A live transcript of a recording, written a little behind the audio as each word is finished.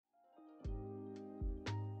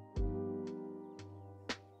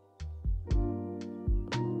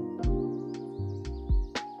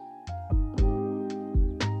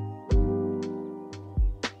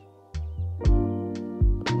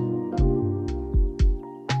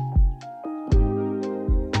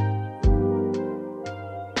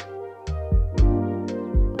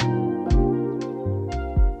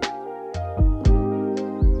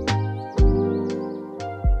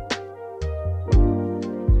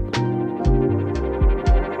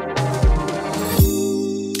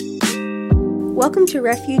Welcome to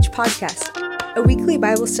Refuge Podcast, a weekly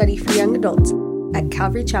Bible study for young adults at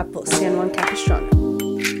Calvary Chapel, San Juan Capistrano.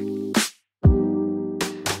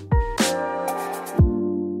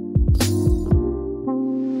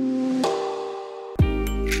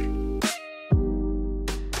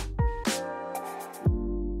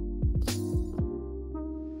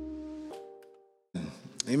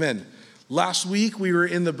 Amen. Last week we were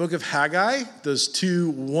in the book of Haggai, those two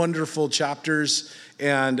wonderful chapters,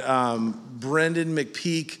 and Brendan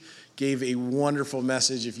McPeak gave a wonderful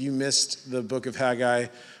message. If you missed the book of Haggai,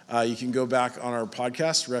 you can go back on our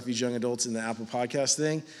podcast, Refuge Young Adults in the Apple Podcast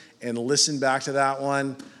thing, and listen back to that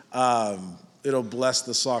one. It'll bless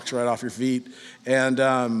the socks right off your feet.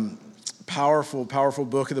 And powerful, powerful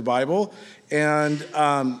book of the Bible. And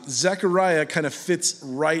Zechariah kind of fits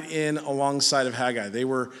right in alongside of Haggai. They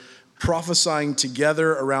were prophesying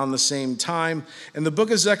together around the same time. And the book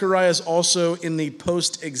of Zechariah is also in the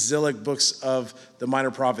post-exilic books of the minor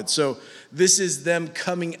prophets. So this is them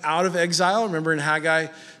coming out of exile. Remember in Haggai,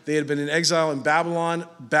 they had been in exile in Babylon.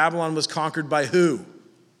 Babylon was conquered by who?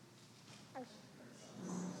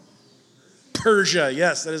 Persia.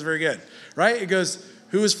 Yes, that is very good. Right? It goes,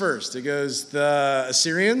 who was first? It goes the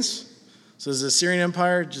Assyrians. So it's the Assyrian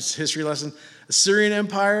Empire, just history lesson. Assyrian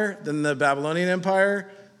Empire, then the Babylonian Empire,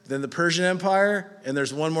 then the Persian Empire, and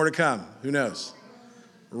there's one more to come. Who knows?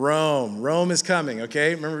 Rome. Rome is coming,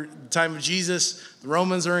 okay? Remember the time of Jesus, the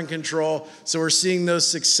Romans are in control. So we're seeing those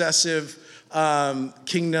successive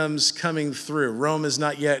kingdoms coming through. Rome has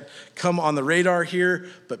not yet come on the radar here,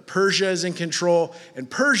 but Persia is in control. And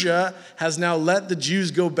Persia has now let the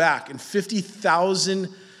Jews go back, and 50,000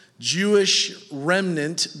 Jewish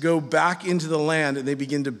remnant go back into the land, and they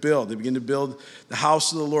begin to build. They begin to build the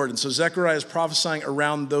house of the Lord. And so Zechariah is prophesying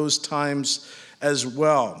around those times as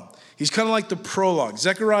well. He's kind of like the prologue.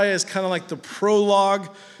 Zechariah is kind of like the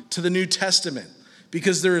prologue to the New Testament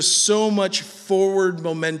because there is so much forward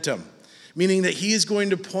momentum, meaning that he is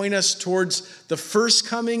going to point us towards the first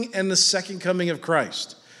coming and the second coming of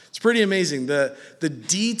Christ. It's pretty amazing. The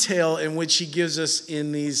detail in which he gives us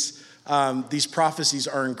in these prophecies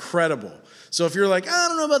are incredible. So if you're like, I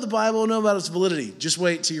don't know about the Bible, I don't know about its validity, just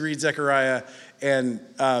wait till you read Zechariah. And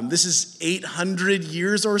this is 800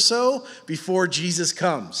 years or so before Jesus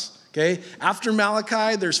comes. Okay? After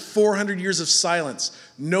Malachi, there's 400 years of silence.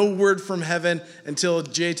 No word from heaven until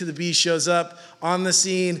J to the B shows up on the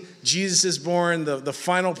scene. Jesus is born, the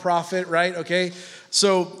final prophet, right? Okay?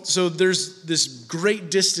 So there's this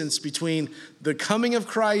great distance between the coming of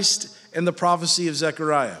Christ and the prophecy of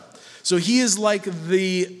Zechariah. So he is like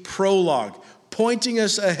the prologue, pointing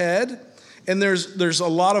us ahead, and there's a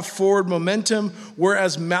lot of forward momentum,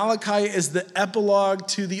 whereas Malachi is the epilogue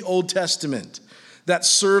to the Old Testament that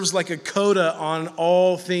serves like a coda on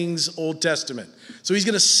all things Old Testament. So he's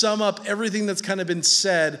going to sum up everything that's kind of been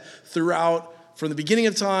said throughout, from the beginning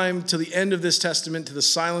of time to the end of this testament, to the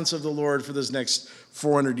silence of the Lord for those next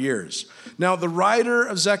 400 years. Now, the writer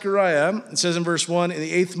of Zechariah, it says in verse 1, in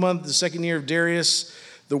the 8th month, the 2nd year of Darius,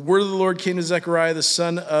 the word of the Lord came to Zechariah, the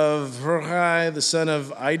son of Hurhai, the son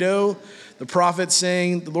of Iddo, the prophet,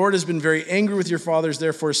 saying, the Lord has been very angry with your fathers,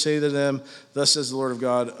 therefore say to them, thus says the Lord of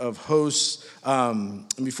God of hosts. And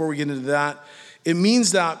before we get into that, it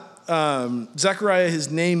means that Zechariah, his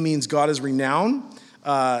name means God is renowned.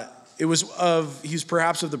 He was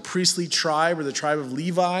perhaps of the priestly tribe or the tribe of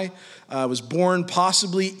Levi, was born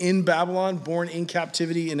possibly in Babylon, born in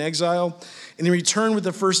captivity in exile. And he returned with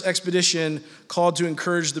the first expedition called to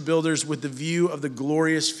encourage the builders with the view of the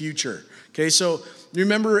glorious future. Okay, so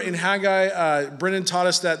remember in Haggai, Brendan taught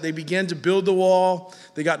us that they began to build the wall.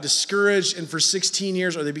 They got discouraged, and for 16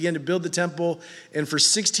 years, or they began to build the temple, and for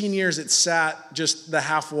 16 years it sat just the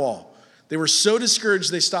half wall. They were so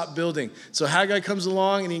discouraged they stopped building. So Haggai comes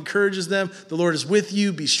along and he encourages them. The Lord is with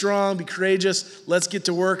you. Be strong. Be courageous. Let's get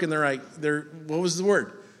to work. And they're like, what was the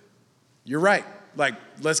word? You're right. Like,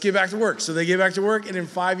 let's get back to work. So they get back to work, and in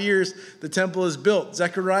 5 years, the temple is built.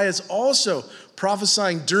 Zechariah is also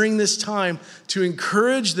prophesying during this time to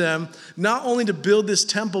encourage them not only to build this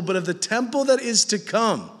temple, but of the temple that is to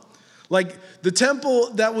come. Like the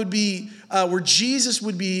temple that would be where Jesus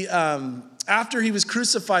would be after he was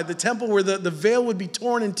crucified, the temple where the veil would be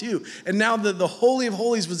torn in two. And now the Holy of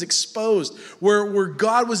Holies was exposed, where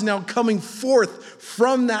God was now coming forth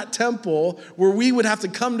from that temple, where we would have to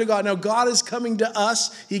come to God. Now God is coming to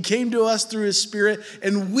us. He came to us through his Spirit,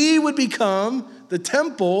 and we would become the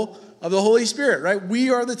temple of the Holy Spirit, right? We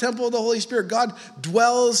are the temple of the Holy Spirit. God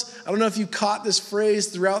dwells, I don't know if you caught this phrase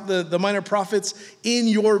throughout the minor prophets, in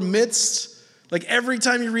your midst. Like every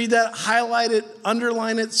time you read that, highlight it,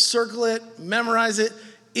 underline it, circle it, memorize it.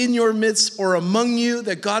 in your midst or among you,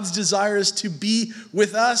 that God's desire is to be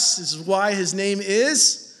with us. This is why his name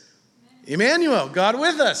is Emmanuel, God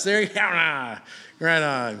with us. There you go. Right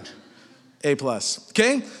on. A+.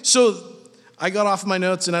 Okay, so I got off my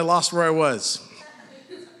notes and I lost where I was.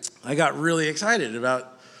 I got really excited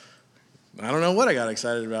about, I don't know what I got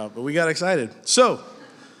excited about, but we got excited. So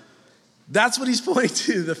that's what he's pointing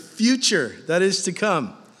to, the future that is to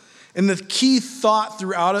come. And the key thought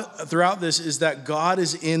throughout this is that God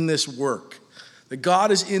is in this work. That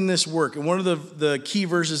God is in this work. And one of the key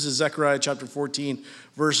verses is Zechariah chapter 14,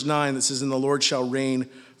 verse 9, that says, "And the Lord shall reign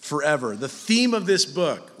forever." The theme of this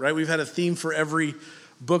book, right? We've had a theme for every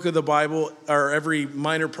book of the Bible, or every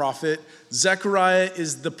minor prophet. Zechariah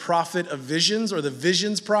is the prophet of visions, or the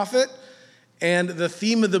visions prophet. And the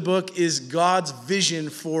theme of the book is God's vision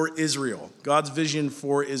for Israel. God's vision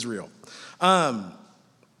for Israel.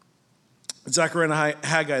 Zechariah and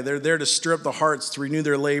Haggai, they're there to stir up the hearts, to renew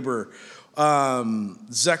their labor.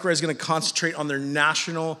 Zechariah is going to concentrate on their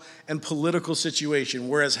national and political situation,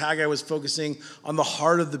 whereas Haggai was focusing on the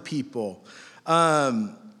heart of the people.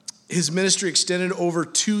 His ministry extended over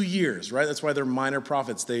 2 years, right? That's why they're minor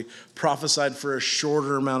prophets. They prophesied for a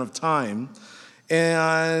shorter amount of time.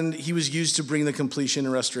 And he was used to bring the completion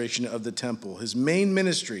and restoration of the temple. His main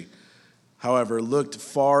ministry, however, looked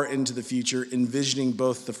far into the future, envisioning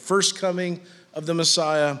both the first coming of the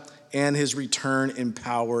Messiah and his return in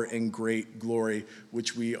power and great glory,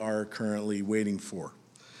 which we are currently waiting for.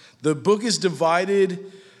 The book is divided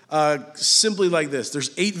simply like this.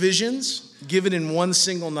 There's 8 visions given in one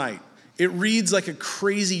single night. It reads like a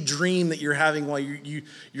crazy dream that you're having while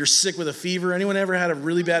you're sick with a fever. Anyone ever had a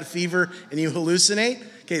really bad fever and you hallucinate?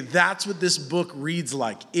 Okay, that's what this book reads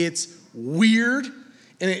like. It's weird.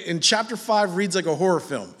 And chapter 5 reads like a horror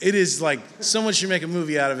film. It is like someone should make a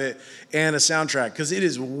movie out of it and a soundtrack, because it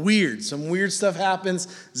is weird. Some weird stuff happens.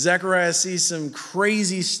 Zechariah sees some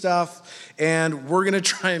crazy stuff, and we're going to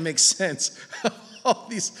try and make sense of all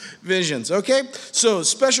these visions. Okay, so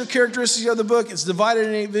special characteristics of the book. It's divided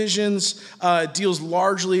in 8 visions. It deals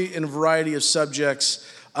largely in a variety of subjects.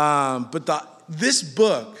 But this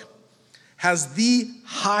book has the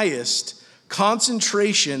highest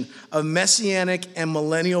concentration of messianic and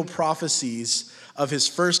millennial prophecies of his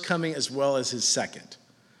first coming as well as his second.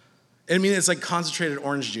 I mean, it's like concentrated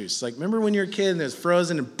orange juice. Like, remember when you were a kid and it was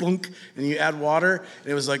frozen and blunk, and you add water,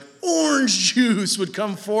 and it was like orange juice would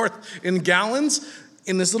come forth in gallons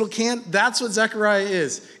in this little can? That's what Zechariah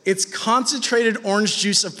is. It's concentrated orange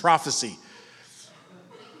juice of prophecy.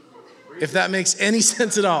 If that makes any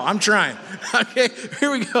sense at all. I'm trying. Okay,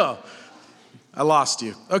 here we go. I lost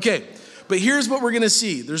you. Okay. But here's what we're going to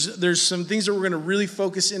see. There's some things that we're going to really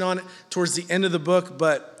focus in on towards the end of the book,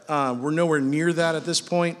 but we're nowhere near that at this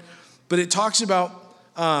point. But it talks about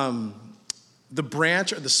the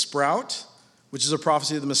branch or the sprout, which is a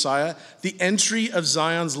prophecy of the Messiah, the entry of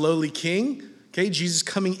Zion's lowly king, okay, Jesus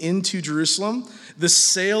coming into Jerusalem, the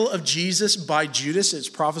sale of Jesus by Judas, it's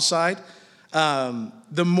prophesied,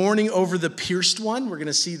 the mourning over the pierced one, we're going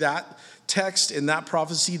to see that text and that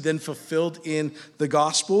prophecy then fulfilled in the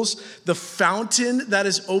Gospels. The fountain that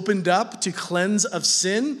is opened up to cleanse of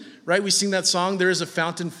sin, right? We sing that song, "There is a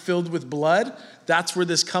fountain filled with blood." That's where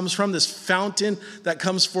this comes from, this fountain that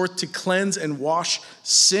comes forth to cleanse and wash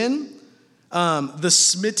sin. The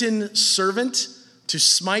smitten servant, to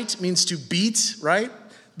smite means to beat, right?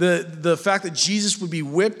 The fact that Jesus would be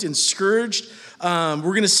whipped and scourged. We're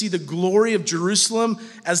going to see the glory of Jerusalem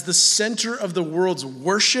as the center of the world's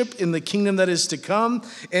worship in the kingdom that is to come.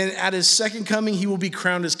 And at his second coming, he will be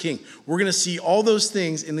crowned as king. We're going to see all those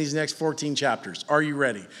things in these next 14 chapters. Are you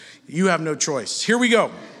ready? You have no choice. Here we go.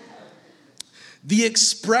 The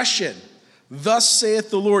expression, "Thus saith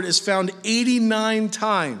the Lord," is found 89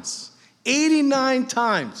 times. 89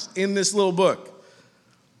 times in this little book.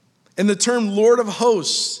 And the term Lord of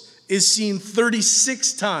hosts is seen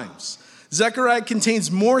 36 times. Zechariah contains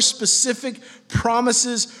more specific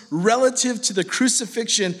promises relative to the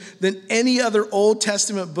crucifixion than any other Old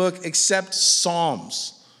Testament book except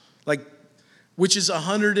Psalms, which is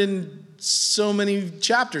 100 and so many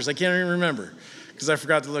chapters. I can't even remember because I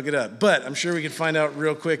forgot to look it up. But I'm sure we could find out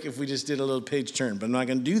real quick if we just did a little page turn, but I'm not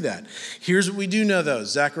going to do that. Here's what we do know, though.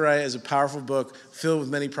 Zechariah is a powerful book filled with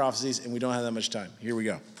many prophecies, and we don't have that much time. Here we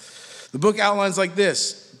go. The book outlines like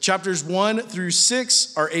this. Chapters 1 through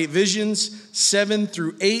 6 are 8 visions. 7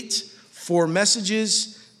 through 8, 4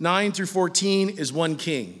 messages. 9 through 14 is 1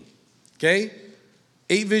 king. Okay?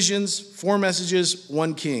 8 visions, 4 messages,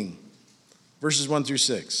 1 king. Verses 1 through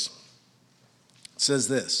 6. It says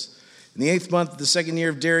this. In the 8th month of the 2nd year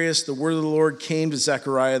of Darius, the word of the Lord came to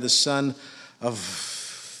Zechariah, the son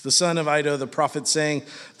of the son of Iddo, the prophet, saying,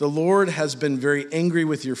 the Lord has been very angry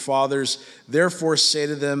with your fathers. Therefore say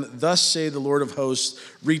to them, thus say the Lord of hosts,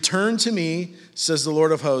 return to me, says the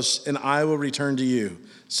Lord of hosts, and I will return to you,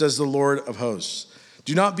 says the Lord of hosts.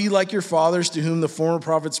 Do not be like your fathers, to whom the former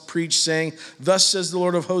prophets preached, saying, thus says the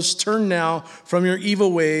Lord of hosts, turn now from your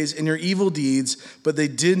evil ways and your evil deeds. But they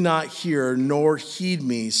did not hear nor heed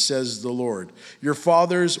me, says the Lord. Your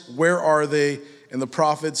fathers, where are they? And the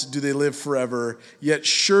prophets, do they live forever? Yet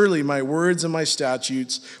surely my words and my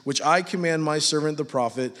statutes, which I command my servant the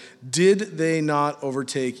prophet, did they not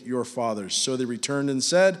overtake your fathers? So they returned and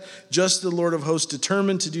said, just the Lord of hosts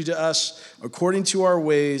determined to do to us according to our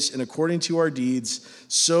ways and according to our deeds,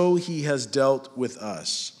 so he has dealt with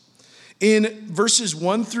us. In verses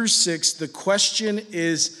 1-6, the question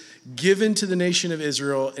is given to the nation of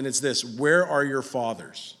Israel, and it's this: where are your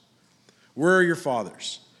fathers? Where are your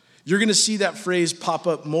fathers? You're going to see that phrase pop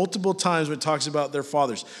up multiple times when it talks about their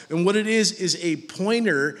fathers. And what it is a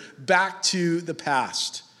pointer back to the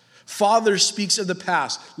past. Father speaks of the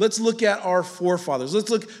past. Let's look at our forefathers.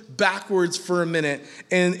 Let's look backwards for a minute.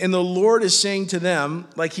 And the Lord is saying to them,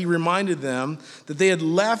 like he reminded them, that they had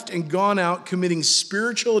left and gone out committing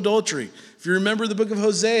spiritual adultery. If you remember the book of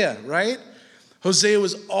Hosea, right? Hosea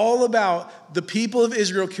was all about the people of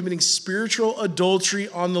Israel committing spiritual adultery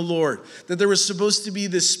on the Lord. That there was supposed to be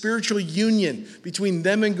this spiritual union between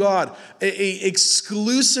them and God. A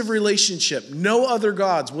exclusive relationship. No other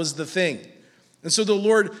gods was the thing. And so the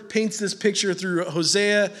Lord paints this picture through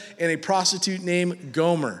Hosea and a prostitute named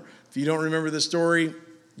Gomer. If you don't remember the story,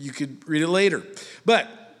 you could read it later. But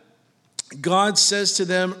God says to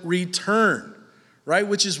them, return, right?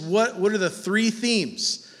 Which is what are the three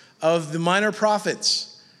themes of the minor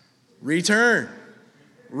prophets? Return,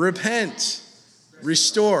 repent,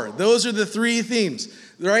 restore. Those are the three themes,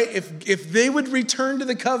 right? If they would return to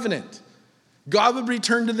the covenant, God would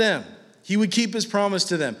return to them. He would keep his promise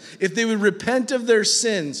to them. If they would repent of their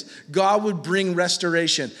sins, God would bring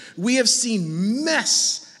restoration. We have seen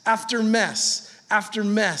mess after mess after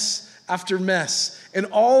mess after mess. And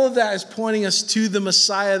all of that is pointing us to the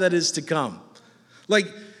Messiah that is to come. Like,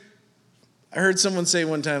 I heard someone say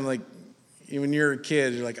one time, like, when you're a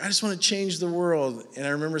kid, you're like, I just want to change the world. And I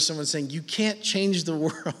remember someone saying, you can't change the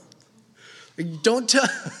world. Like, don't tell.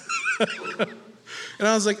 And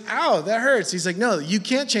I was like, ow, that hurts. He's like, no, you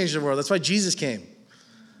can't change the world. That's why Jesus came.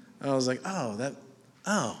 And I was like,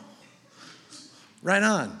 right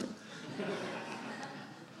on.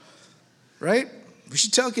 Right? We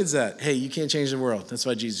should tell kids that. Hey, you can't change the world. That's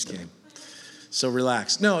why Jesus came. So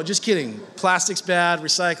relax. No, just kidding. Plastic's bad,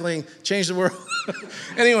 recycling, change the world.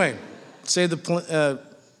 Anyway, save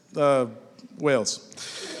the whales.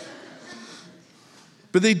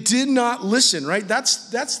 But they did not listen, right? That's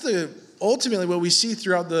the ultimately what we see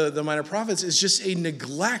throughout the minor prophets is just a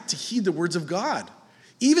neglect to heed the words of God.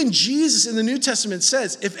 Even Jesus in the New Testament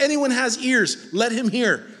says, if anyone has ears, let him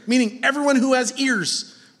hear. Meaning everyone who has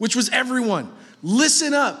ears, which was everyone.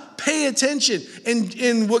 Listen up, pay attention.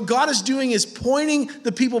 And what God is doing is pointing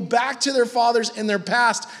the people back to their fathers and their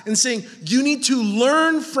past and saying, you need to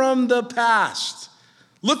learn from the past.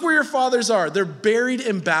 Look where your fathers are. They're buried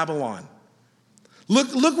in Babylon.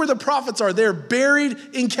 Look where the prophets are. They're buried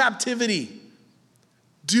in captivity.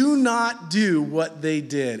 Do not do what they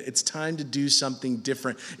did. It's time to do something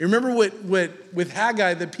different. You remember with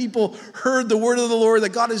Haggai, the people heard the word of the Lord,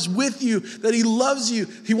 that God is with you, that he loves you.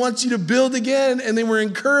 He wants you to build again. And they were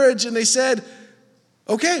encouraged and they said,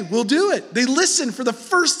 okay, we'll do it. They listened for the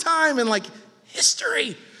first time in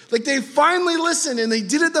history. They finally listened and they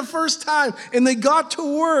did it the first time and they got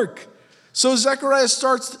to work. So Zechariah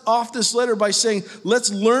starts off this letter by saying,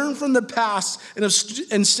 let's learn from the past, and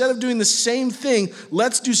instead of doing the same thing,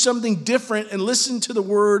 let's do something different and listen to the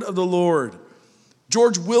word of the Lord.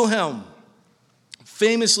 George Wilhelm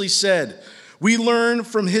famously said, we learn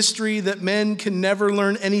from history that men can never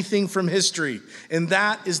learn anything from history, and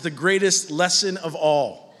that is the greatest lesson of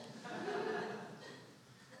all.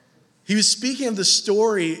 He was speaking of the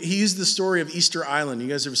story, he used the story of Easter Island. You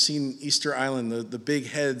guys ever seen Easter Island, the big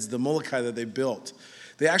heads, the Molokai that they built?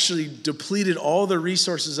 They actually depleted all the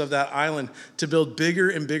resources of that island to build bigger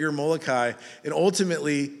and bigger Molokai, and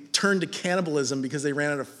ultimately turned to cannibalism because they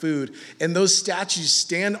ran out of food. And those statues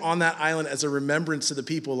stand on that island as a remembrance to the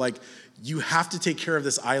people, you have to take care of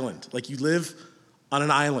this island. You live on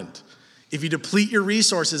an island. If you deplete your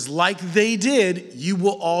resources like they did, you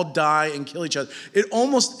will all die and kill each other. They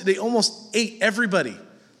almost ate everybody.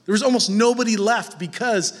 There was almost nobody left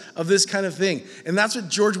because of this kind of thing. And that's what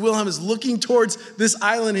George Wilhelm is looking towards this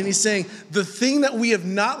island. And he's saying, the thing that we have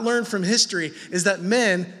not learned from history is that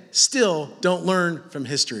men still don't learn from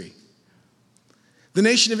history. The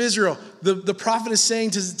nation of Israel, the prophet is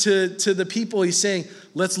saying to the people, he's saying,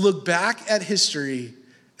 let's look back at history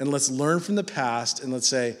and let's learn from the past and let's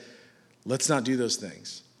say, let's not do those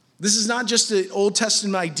things. This is not just an Old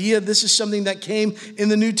Testament idea. This is something that came in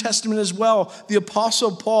the New Testament as well. The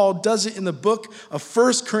Apostle Paul does it in the book of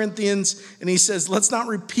 1 Corinthians, and he says, let's not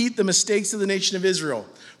repeat the mistakes of the nation of Israel.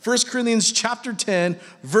 1 Corinthians chapter 10,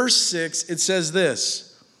 verse 6, it says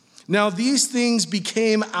this, now these things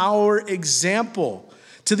became our example,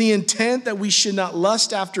 to the intent that we should not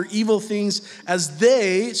lust after evil things as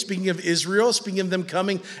they, speaking of Israel, speaking of them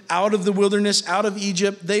coming out of the wilderness, out of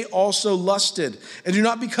Egypt, they also lusted. And do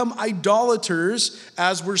not become idolaters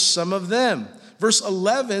as were some of them. Verse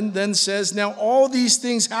 11 then says, now all these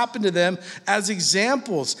things happened to them as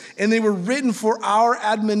examples, and they were written for our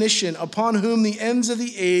admonition, upon whom the ends of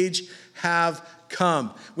the age have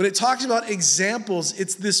come. When it talks about examples,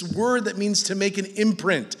 it's this word that means to make an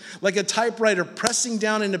imprint, like a typewriter pressing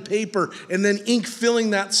down into paper and then ink filling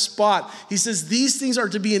that spot. He says these things are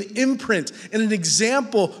to be an imprint and an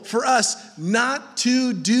example for us not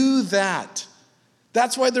to do that.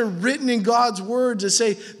 That's why they're written in God's word to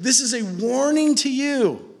say, this is a warning to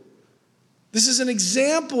you. This is an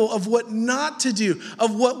example of what not to do,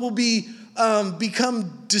 of what will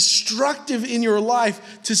become destructive in your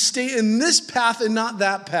life to stay in this path and not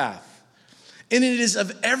that path. And it is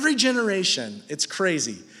of every generation, it's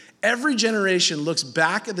crazy. Every generation looks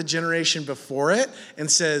back at the generation before it and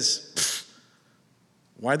says,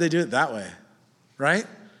 why'd they do it that way, right?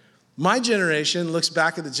 My generation looks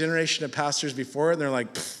back at the generation of pastors before it and they're like,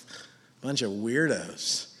 bunch of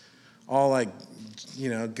weirdos. All like,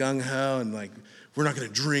 gung-ho and like, we're not going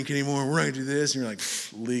to drink anymore. We're not going to do this. And you're like,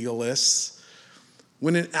 legalists.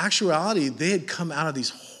 When in actuality, they had come out of these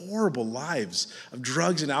horrible lives of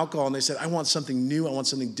drugs and alcohol. And they said, I want something new. I want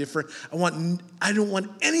something different. I don't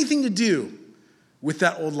want anything to do with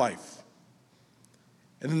that old life.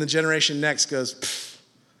 And then the generation next goes,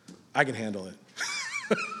 I can handle it.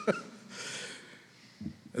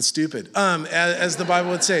 That's stupid. As the Bible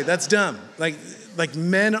would say, that's dumb. Like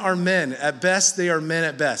men are men. At best, they are men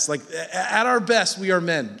at best. Like at our best, we are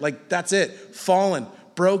men. Like that's it. Fallen,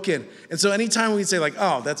 broken. And so anytime we say like,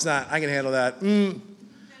 oh, that's not, I can handle that.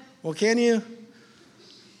 Well, can you?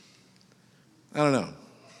 I don't know.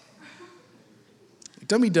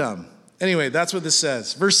 Don't be dumb. Anyway, that's what this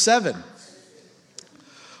says. Verse 7.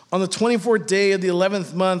 On the 24th day of the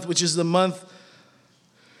 11th month, which is the month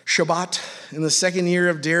Shabbat, in the second year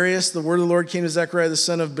of Darius, the word of the Lord came to Zechariah, the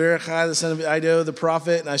son of Berechiah, the son of Iddo, the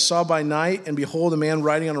prophet. And I saw by night, and behold, a man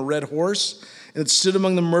riding on a red horse, and it stood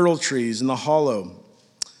among the myrtle trees in the hollow.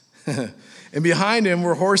 And behind him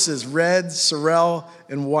were horses, red, sorrel,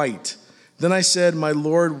 and white. Then I said, my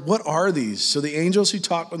Lord, what are these? So the angels who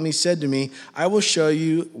talked with me said to me, I will show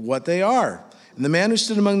you what they are. And the man who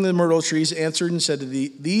stood among the myrtle trees answered and said to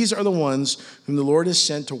thee, these are the ones whom the Lord has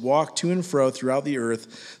sent to walk to and fro throughout the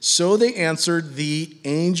earth. So they answered, the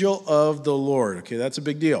angel of the Lord. Okay, that's a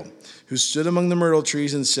big deal. Who stood among the myrtle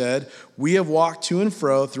trees and said, we have walked to and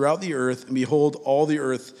fro throughout the earth, and behold, all the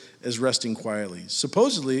earth is resting quietly.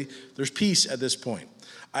 Supposedly, there's peace at this point.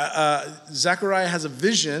 Zechariah has a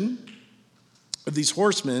vision of these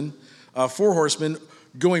horsemen, 4 horsemen,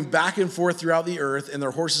 going back and forth throughout the earth, and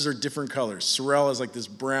their horses are different colors. Sorrel is like this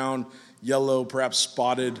brown, yellow, perhaps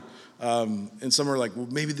spotted, and some are like, well,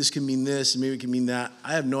 maybe this can mean this, and maybe it can mean that.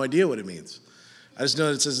 I have no idea what it means. I just know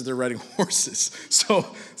that it says that they're riding horses.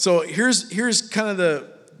 So here's kind of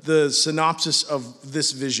the synopsis of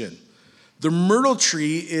this vision. The myrtle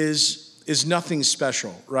tree is nothing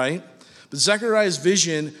special, right? But Zechariah's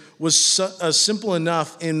vision was simple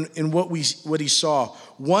enough in what he saw.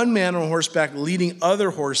 One man on horseback leading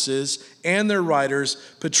other horses and their riders,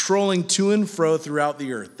 patrolling to and fro throughout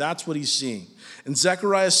the earth. That's what he's seeing. And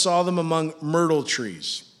Zechariah saw them among myrtle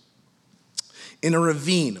trees, in a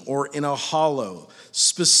ravine or in a hollow.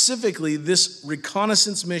 Specifically, this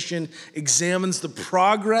reconnaissance mission examines the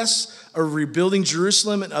progress of rebuilding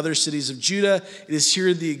Jerusalem and other cities of Judah. It is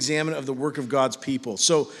here the examine of the work of God's people.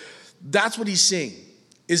 So that's what he's seeing,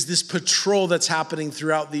 is this patrol that's happening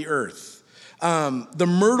throughout the earth. The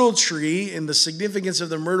myrtle tree, and the significance of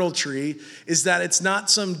the myrtle tree is that it's not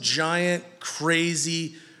some giant,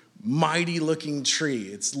 crazy, mighty-looking tree.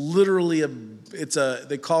 It's literally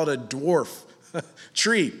they call it a dwarf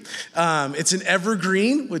tree. It's an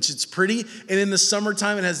evergreen, which it's pretty, and in the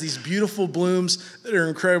summertime it has these beautiful blooms that are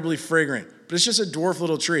incredibly fragrant. But it's just a dwarf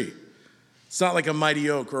little tree. It's not like a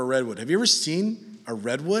mighty oak or a redwood. Have you ever seen a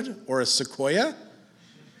redwood or a sequoia?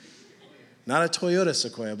 Not a Toyota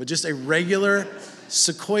sequoia, but just a regular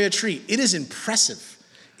sequoia tree. It is impressive.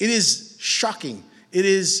 It is shocking. It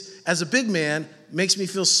is, as a big man, makes me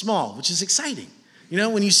feel small, which is exciting. You know,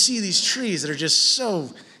 when you see these trees that are just so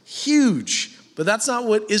huge, but that's not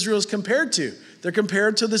what Israel's compared to. They're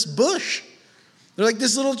compared to this bush. They're like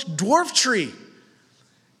this little dwarf tree.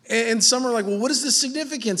 And some are like, well, what is the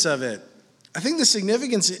significance of it? I think the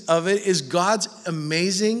significance of it is God's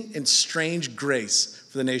amazing and strange grace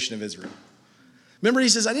for the nation of Israel. Remember, he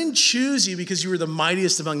says, I didn't choose you because you were the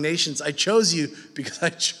mightiest among nations. I chose you because I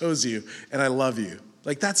chose you and I love you.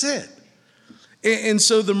 Like, that's it. And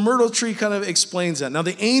so the myrtle tree kind of explains that. Now,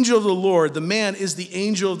 the angel of the Lord, the man is the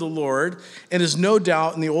angel of the Lord, and is no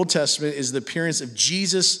doubt in the Old Testament is the appearance of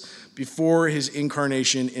Jesus before his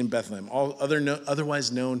incarnation in Bethlehem,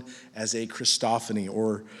 otherwise known as a Christophany,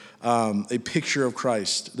 or a picture of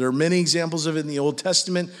Christ. There are many examples of it in the Old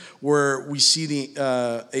Testament where we see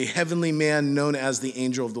a heavenly man known as the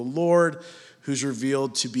angel of the Lord, who's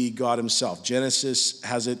revealed to be God himself. Genesis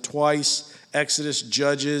has it twice, Exodus,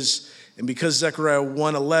 Judges, and because Zechariah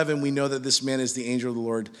 1:11, we know that this man is the angel of the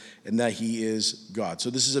Lord and that he is God.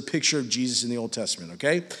 So this is a picture of Jesus in the Old Testament,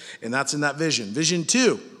 okay? And that's in that vision. Vision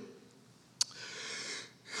 2.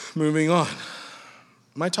 Moving on.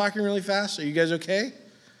 Am I talking really fast? Are you guys okay?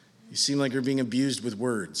 You seem like you're being abused with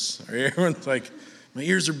words. Everyone's like, my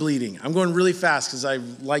ears are bleeding. I'm going really fast because I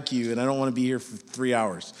like you and I don't want to be here for 3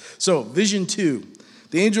 hours. So, vision 2.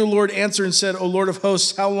 The angel of the Lord answered and said, O Lord of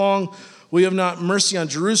hosts, how long will you have not mercy on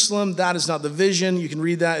Jerusalem? That is not the vision. You can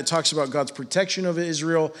read that. It talks about God's protection over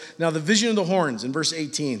Israel. Now, the vision of the horns in verse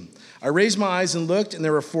 18. I raised my eyes and looked, and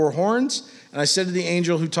there were 4 horns. And I said to the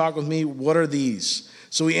angel who talked with me, what are these?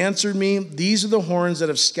 So he answered me, these are the horns that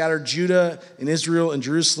have scattered Judah and Israel and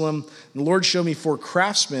Jerusalem. And the Lord showed me 4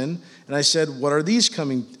 craftsmen. And I said, what are these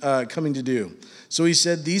coming to do? So he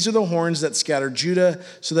said, these are the horns that scattered Judah,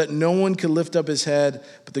 so that no one could lift up his head,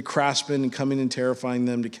 but the craftsmen coming and terrifying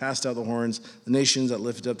them to cast out the horns, the nations that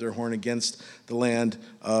lifted up their horn against the land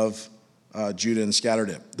of Judah and scattered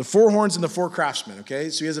it. The 4 horns and the 4 craftsmen, okay?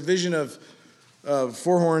 So he has a vision of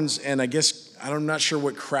 4 horns, and I guess, I'm not sure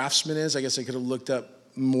what craftsman is. I guess I could have looked up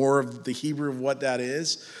more of the Hebrew of what that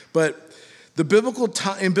is. But in biblical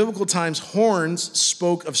times, horns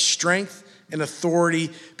spoke of strength and authority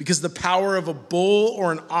because the power of a bull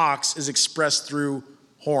or an ox is expressed through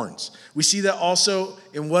horns. We see that also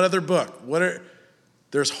in what other book?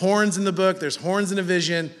 There's horns in the book. There's horns in a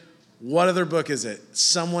vision. What other book is it?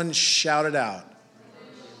 Someone shout it out.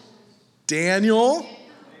 Daniel?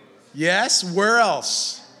 Yes. Where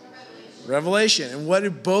else? Revelation. And what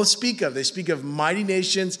do both speak of? They speak of mighty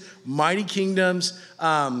nations, mighty kingdoms,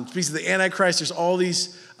 speaks of the Antichrist. There's all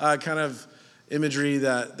these kind of imagery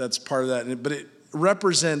that's part of that. But it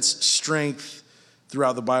represents strength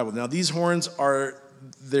throughout the Bible. Now, these horns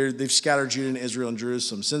they've scattered Judah and Israel and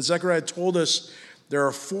Jerusalem. Since Zechariah told us there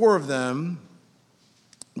are 4 of them,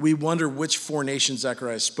 we wonder which 4 nations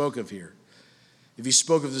Zechariah spoke of here. If he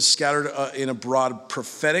spoke of the scattered in a broad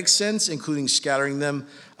prophetic sense, including scattering them,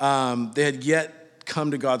 they had yet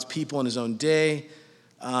come to God's people in his own day.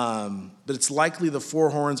 But it's likely the 4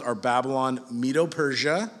 horns are Babylon,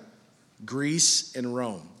 Medo-Persia, Greece, and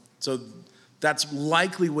Rome. So that's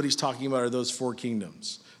likely what he's talking about are those 4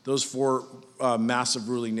 kingdoms, those 4 massive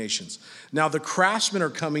ruling nations. Now the craftsmen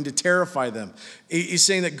are coming to terrify them. He's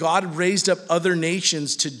saying that God raised up other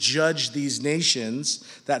nations to judge these nations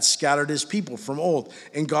that scattered his people from old.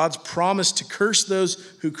 And God's promised to curse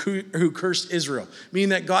those who cursed Israel. Meaning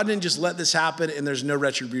that God didn't just let this happen and there's no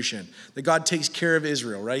retribution. That God takes care of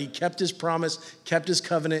Israel, right? He kept his promise, kept his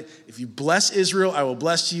covenant. If you bless Israel, I will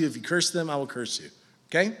bless you. If you curse them, I will curse you.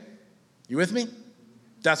 Okay? You with me?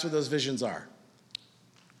 That's what those visions are.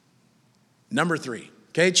 Number 3,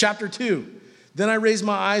 okay, chapter 2. Then I raised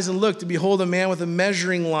my eyes and looked, and behold, a man with a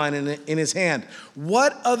measuring line in his hand.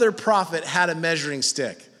 What other prophet had a measuring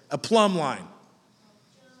stick? A plumb line.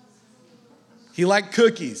 He liked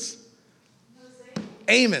cookies.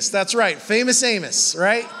 Amos, that's right. Famous Amos,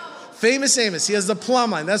 right? Famous Amos. He has the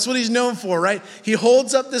plumb line. That's what he's known for, right? He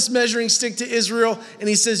holds up this measuring stick to Israel, and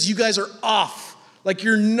he says, you guys are off. Like,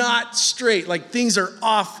 you're not straight. Like, things are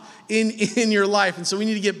off in your life. And so we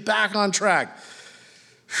need to get back on track.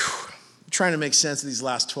 I'm trying to make sense of these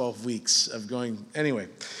last 12 weeks of going. Anyway,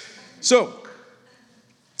 so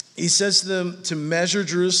he says to them to measure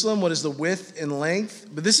Jerusalem, what is the width and length.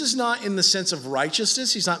 But this is not in the sense of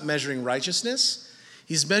righteousness. He's not measuring righteousness.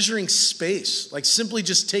 He's measuring space, like simply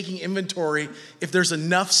just taking inventory if there's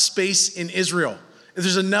enough space in Israel, if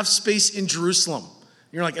there's enough space in Jerusalem.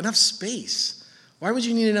 You're like, enough space? Why would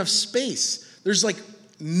you need enough space? There's like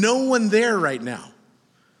no one there right now.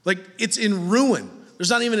 Like, it's in ruin.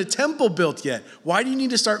 There's not even a temple built yet. Why do you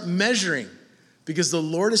need to start measuring Because the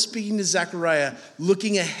Lord is speaking to Zechariah,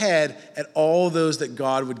 looking ahead at all those that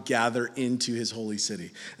God would gather into his holy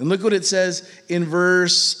city. And look what it says in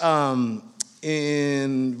verse 5.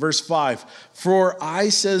 For I,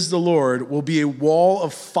 says the Lord, will be a wall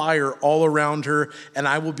of fire all around her, and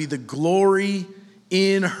I will be the glory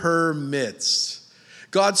in her midst.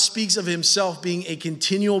 God speaks of himself being a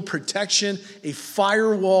continual protection, a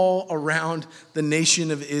firewall around the nation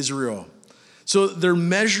of Israel. So they're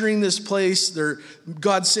measuring this place.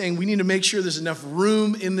 God's saying, we need to make sure there's enough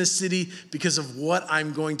room in this city because of what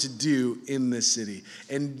I'm going to do in this city.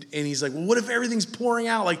 And he's like, well, what if everything's pouring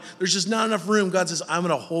out? Like, there's just not enough room. God says, I'm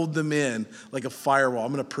going to hold them in like a firewall.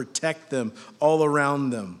 I'm going to protect them all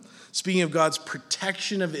around them. Speaking of God's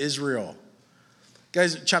protection of Israel.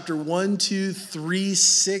 Guys, chapter 1, 2, 3,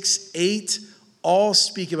 6, 8 all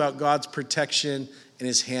speak about God's protection and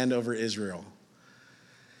his hand over Israel.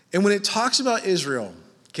 And when it talks about Israel,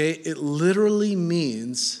 okay, it literally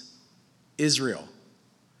means Israel.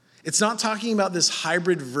 It's not talking about this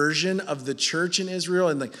hybrid version of the church in Israel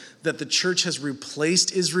and like that the church has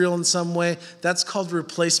replaced Israel in some way. That's called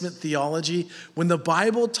replacement theology. When the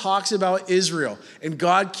Bible talks about Israel and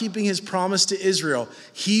God keeping his promise to Israel,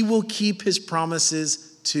 he will keep his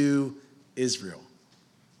promises to Israel.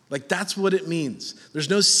 Like, that's what it means. There's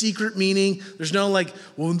no secret meaning. There's no like,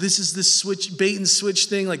 well, this is this switch, bait and switch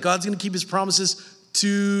thing. Like, God's going to keep his promises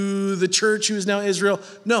to the church who is now Israel.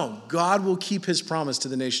 No, God will keep his promise to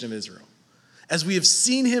the nation of Israel, as we have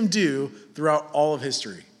seen him do throughout all of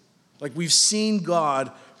history. Like, we've seen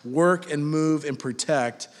God work and move and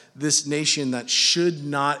protect this nation that should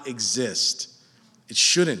not exist. It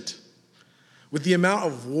shouldn't. With the amount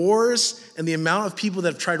of wars and the amount of people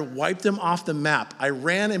that have tried to wipe them off the map,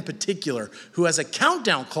 Iran in particular, who has a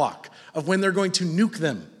countdown clock of when they're going to nuke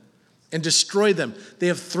them and destroy them. They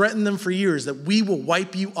have threatened them for years that we will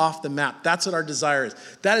wipe you off the map. That's what our desire is.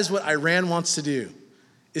 That is what Iran wants to do,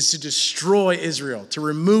 is to destroy Israel, to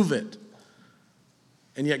remove it.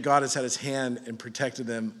 And yet God has had his hand and protected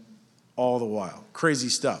them all the while. Crazy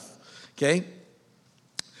stuff, okay?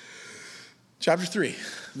 Chapter 3,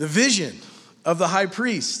 the vision of the high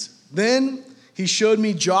priest. Then he showed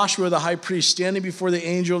me Joshua the high priest standing before the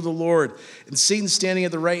angel of the Lord, and Satan standing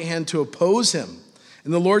at the right hand to oppose him.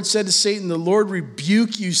 And the Lord said to Satan, the Lord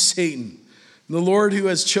rebuke you, Satan. And the Lord who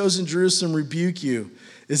has chosen Jerusalem rebuke you.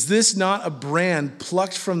 Is this not a brand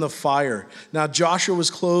plucked from the fire? Now Joshua was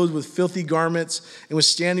clothed with filthy garments and was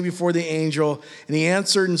standing before the angel. And he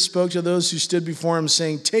answered and spoke to those who stood before him,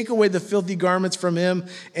 saying, take away the filthy garments from him.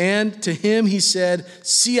 And to him he said,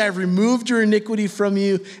 see, I've removed your iniquity from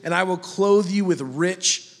you, and I will clothe you with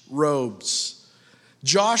rich robes.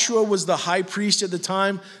 Joshua was the high priest at the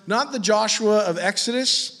time, not the Joshua of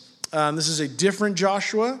Exodus. This is a different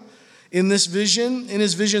Joshua. In his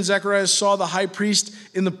vision, Zechariah saw the high priest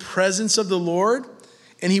in the presence of the Lord,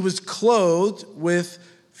 and he was clothed with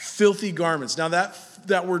filthy garments. Now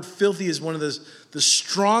that word filthy is one of the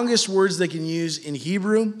strongest words they can use in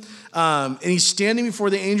Hebrew. And he's standing before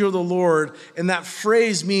the angel of the Lord, and that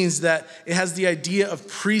phrase means that it has the idea of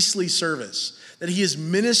priestly service, that he is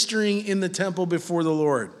ministering in the temple before the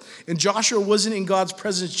Lord. And Joshua wasn't in God's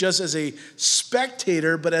presence just as a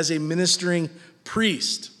spectator, but as a ministering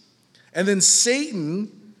priest. And then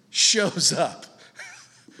Satan shows up.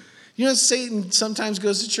 You know, Satan sometimes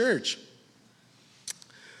goes to church.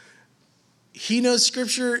 He knows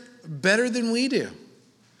scripture better than we do.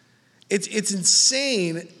 It's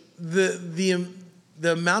insane the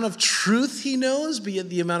amount of truth he knows, but yet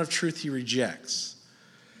the amount of truth he rejects.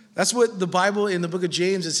 That's what the Bible in the book of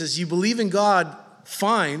James, it says, you believe in God,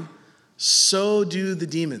 fine, so do the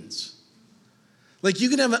demons. Like, you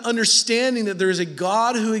can have an understanding that there is a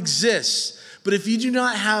God who exists, but if you do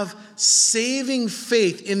not have saving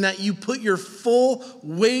faith in that you put your full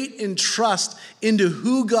weight and trust into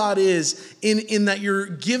who God is, in that you're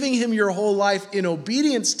giving him your whole life in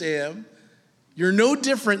obedience to him, you're no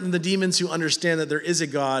different than the demons who understand that there is a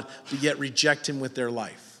God, but yet reject him with their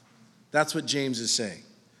life. That's what James is saying.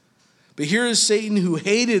 But here is Satan, who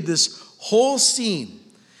hated this whole scene.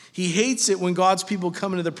 He hates it when God's people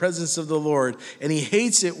come into the presence of the Lord, and he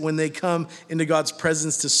hates it when they come into God's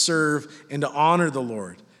presence to serve and to honor the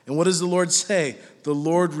Lord. And what does the Lord say? The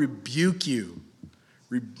Lord rebuke you.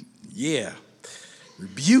 Rebuke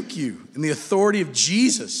you in the authority of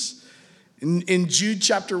Jesus. In Jude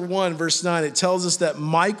chapter 1, verse 9, it tells us that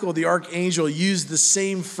Michael, the archangel, used the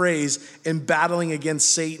same phrase in battling against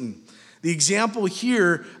Satan. The example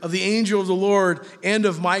here of the angel of the Lord and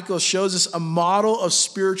of Michael shows us a model of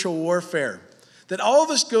spiritual warfare. That all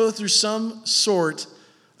of us go through some sort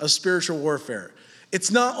of spiritual warfare.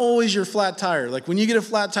 It's not always your flat tire. Like when you get a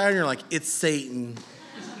flat tire, you're like, it's Satan.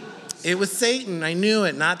 It was Satan. I knew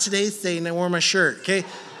it. Not today, Satan. I wore my shirt, okay?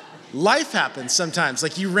 Life happens sometimes.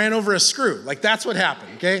 Like you ran over a screw. Like that's what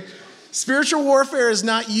happened, okay? Spiritual warfare is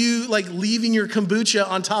not you like leaving your kombucha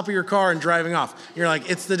on top of your car and driving off. You're like,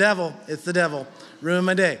 it's the devil. It's the devil. Ruin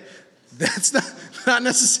my day. That's not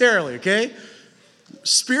necessarily, okay?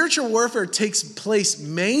 Spiritual warfare takes place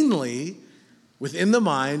mainly within the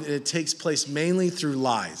mind, and it takes place mainly through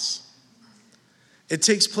lies. It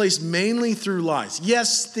takes place mainly through lies.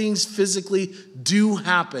 Yes, things physically do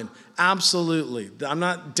happen. Absolutely. I'm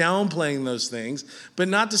not downplaying those things, but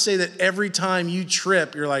not to say that every time you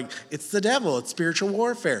trip, you're like, it's the devil. It's spiritual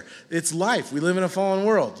warfare. It's life. We live in a fallen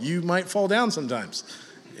world. You might fall down sometimes.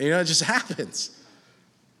 It just happens.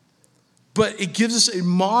 But it gives us a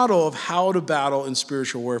model of how to battle in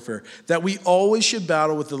spiritual warfare, that we always should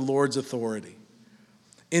battle with the Lord's authority.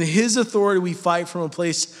 In his authority, we fight from a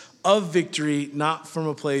place of victory, not from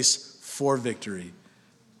a place for victory.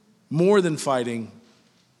 More than fighting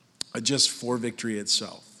just for victory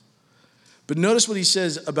itself. But notice what he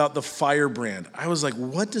says about the firebrand. I was like,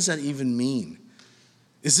 what does that even mean?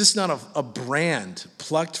 Is this not a brand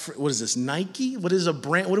plucked for, what is this, Nike? What is a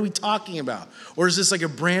brand? What are we talking about? Or is this like a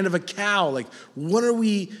brand of a cow? Like, what are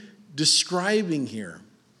we describing here?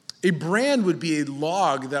 A brand would be a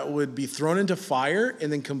log that would be thrown into fire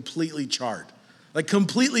and then completely charred. Like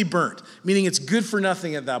completely burnt, meaning it's good for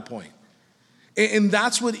nothing at that point. And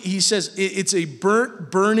that's what he says. It's a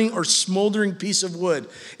burnt, burning, or smoldering piece of wood.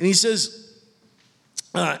 And he says,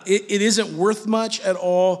 it isn't worth much at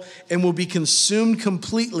all and will be consumed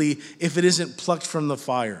completely if it isn't plucked from the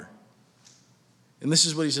fire. And this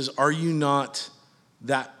is what he says, are you not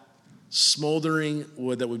that smoldering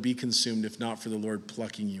wood that would be consumed if not for the Lord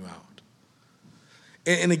plucking you out?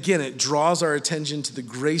 And again, it draws our attention to the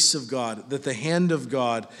grace of God, that the hand of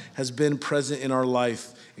God has been present in our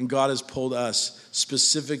life, and God has pulled us,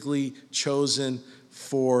 specifically chosen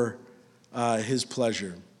for his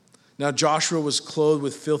pleasure. Now Joshua was clothed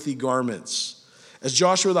with filthy garments. As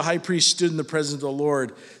Joshua the high priest stood in the presence of the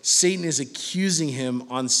Lord, Satan is accusing him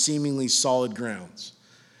on seemingly solid grounds.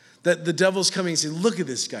 That the devil's coming and saying, look at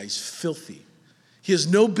this guy, he's filthy. He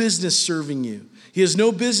has no business serving you. He has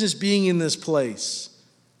no business being in this place.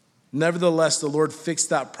 Nevertheless, the Lord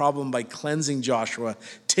fixed that problem by cleansing Joshua,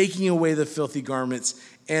 taking away the filthy garments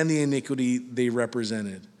and the iniquity they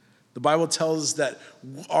represented. The Bible tells us that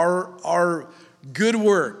our good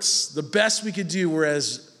works, the best we could do, were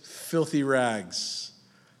as filthy rags,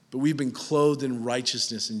 but we've been clothed in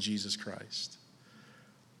righteousness in Jesus Christ.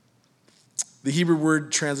 The Hebrew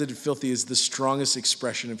word translated filthy is the strongest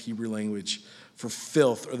expression of Hebrew language for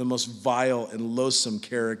filth, or the most vile and loathsome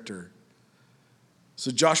character. So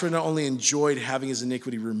Joshua not only enjoyed having his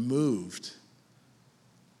iniquity removed,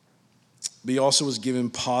 but he also was given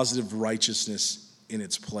positive righteousness in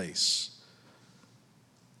its place.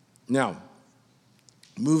 Now,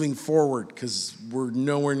 moving forward, because we're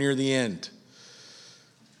nowhere near the end.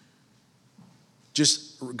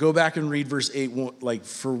 Just go back and read verse 8, like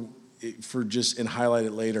for just, and highlight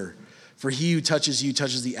it later. For he who touches you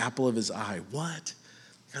touches the apple of his eye. What?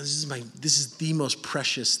 God, this is the most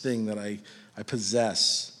precious thing that I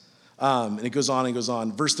possess. And it goes on and goes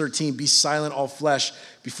on. Verse 13, be silent, all flesh,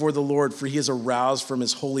 before the Lord, for he is aroused from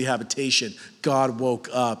his holy habitation. God woke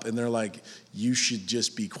up, and they're like, you should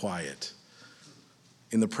just be quiet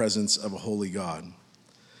in the presence of a holy God.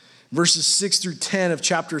 Verses 6 through 10 of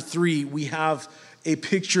chapter 3, we have a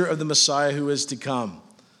picture of the Messiah who is to come,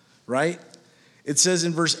 right? It says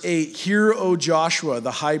in verse 8, hear, O Joshua,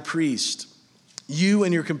 the high priest, you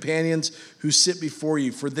and your companions who sit before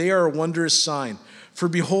you, for they are a wondrous sign. For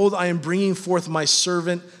behold, I am bringing forth my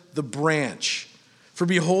servant, the branch. For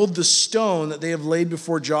behold, the stone that they have laid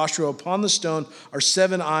before Joshua, upon the stone are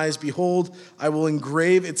 7 eyes. Behold, I will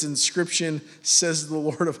engrave its inscription, says the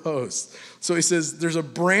Lord of hosts. So he says there's a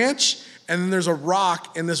branch and then there's a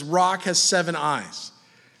rock, and this rock has 7 eyes.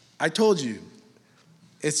 I told you,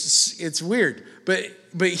 it's weird, but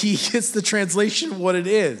he gets the translation of what it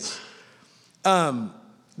is.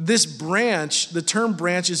 This branch, the term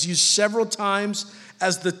branch, is used several times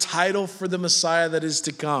as the title for the Messiah that is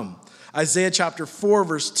to come. Isaiah chapter 4,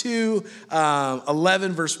 verse 2,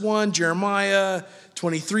 11, verse 1, Jeremiah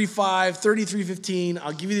 23, 5, 33, 15.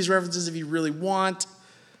 I'll give you these references if you really want.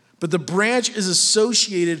 But the branch is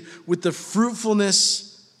associated with the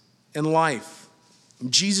fruitfulness and life.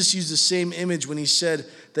 And Jesus used the same image when he said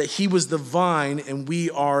that he was the vine and we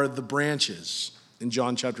are the branches in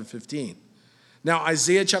John chapter 15. Now,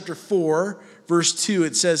 Isaiah chapter 4, verse 2,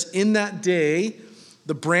 it says, in that day,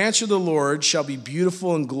 the branch of the Lord shall be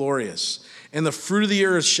beautiful and glorious, And the fruit of the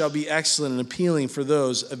earth shall be excellent and appealing for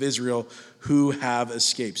those of Israel who have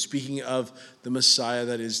escaped. Speaking of the Messiah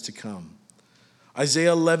that is to come.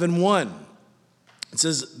 Isaiah 11:1. It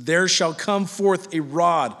says, there shall come forth a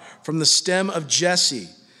rod from the stem of Jesse,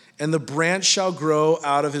 and the branch shall grow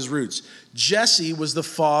out of his roots. Jesse was the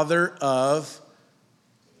father of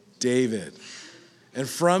David. And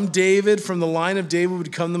from David, from the line of David,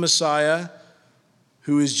 would come the Messiah,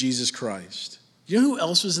 who is Jesus Christ. You know who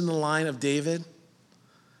else was in the line of David?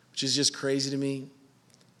 Which is just crazy to me.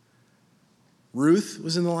 Ruth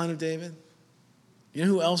was in the line of David. You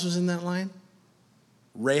know who else was in that line?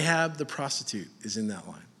 Rahab the prostitute is in that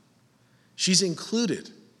line. She's included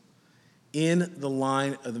in the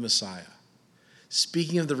line of the Messiah.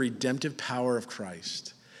 Speaking of the redemptive power of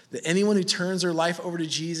Christ, that anyone who turns their life over to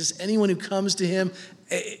Jesus, anyone who comes to him,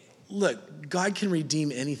 look, God can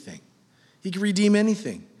redeem anything. He can redeem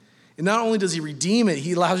anything. And not only does he redeem it,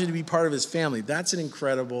 he allows you to be part of his family. That's an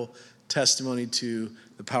incredible testimony to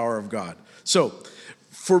the power of God. So,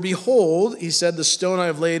 for behold, he said, the stone I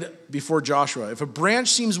have laid before Joshua. If a branch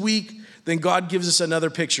seems weak, then God gives us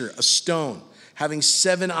another picture, a stone having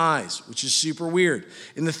 7 eyes, which is super weird.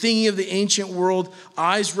 In the thinking of the ancient world,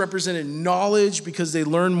 eyes represented knowledge because they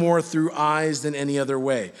learn more through eyes than any other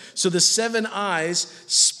way. So the 7 eyes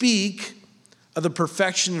speak of the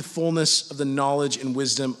perfection and fullness of the knowledge and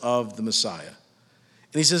wisdom of the Messiah.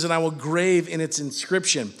 And he says, and I will grave in its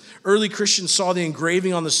inscription. Early Christians saw the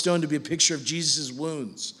engraving on the stone to be a picture of Jesus'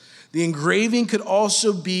 wounds. The engraving could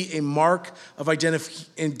also be a mark of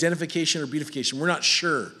identification or beautification. We're not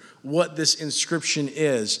sure what this inscription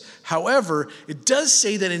is. However, it does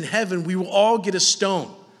say that in heaven we will all get a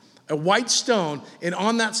stone, a white stone, and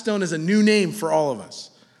on that stone is a new name for all of us.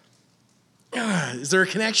 Is there a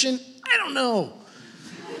connection? I don't know.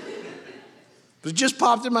 But it just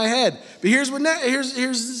popped in my head. But here's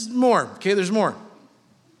more. Okay, there's more.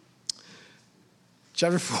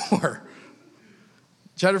 Chapter 4.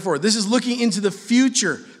 Chapter 4. This is looking into the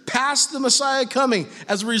future, past the Messiah coming.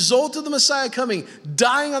 As a result of the Messiah coming,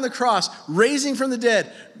 dying on the cross, raising from the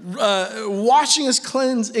dead, washing us,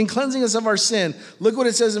 cleansing us of our sin. Look what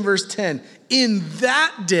it says in verse 10. In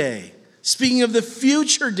that day, speaking of the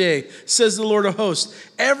future day, says the Lord of hosts,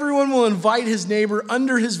 everyone will invite his neighbor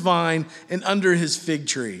under his vine and under his fig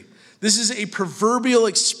tree. This is a proverbial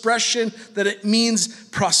expression that it means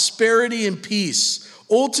prosperity and peace.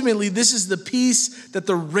 Ultimately, this is the peace that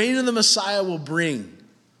the reign of the Messiah will bring.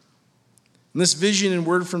 And this vision and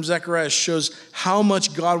word from Zechariah shows how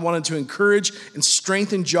much God wanted to encourage and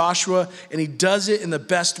strengthen Joshua, and he does it in the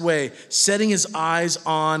best way, setting his eyes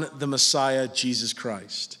on the Messiah, Jesus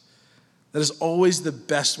Christ. That is always the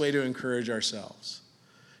best way to encourage ourselves.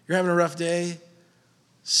 You're having a rough day?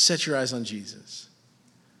 Set your eyes on Jesus.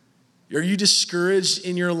 Are you discouraged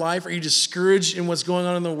in your life? Are you discouraged in what's going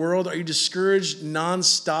on in the world? Are you discouraged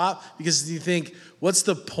nonstop because you think, what's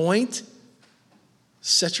the point?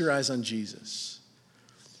 Set your eyes on Jesus.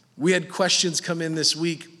 We had questions come in this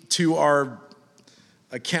week to our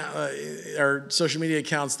our social media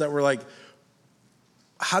accounts that were like,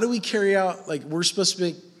 how do we carry out, like, we're supposed to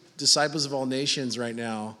make disciples of all nations right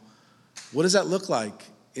now. What does that look like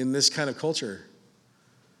in this kind of culture?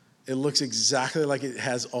 It looks exactly like it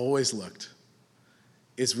has always looked.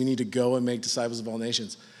 It's we need to go and make disciples of all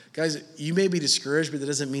nations. Guys, you may be discouraged, but that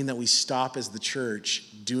doesn't mean that we stop as the church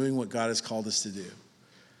doing what God has called us to do.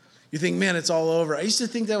 You think, man, it's all over. I used to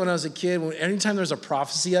think that when I was a kid, anytime there was a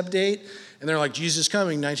prophecy update, and they're like, Jesus is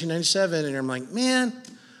coming, 1997, and I'm like, man,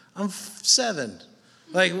 I'm 7.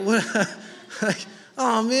 Like, what? Like,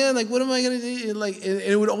 oh, man, like, what am I going to do? Like, and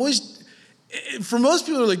it would always... For most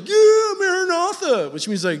people, they're like, yeah, Maranatha, which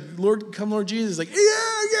means like, Lord, come Lord Jesus. Like,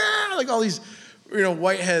 yeah. Like all these,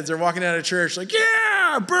 whiteheads are walking out of church like,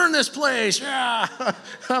 yeah, burn this place. Yeah.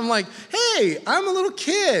 I'm like, hey, I'm a little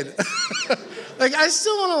kid. Like, I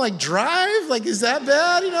still want to like drive. Like, is that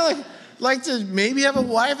bad? Like to maybe have a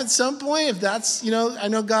wife at some point. If that's, I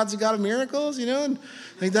know God's a God of miracles, and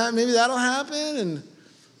like that, maybe that'll happen.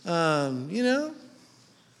 And,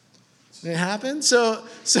 it happened. So,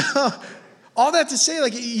 all that to say,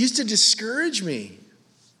 like, it used to discourage me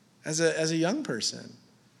as a young person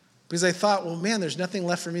because I thought, well, man, there's nothing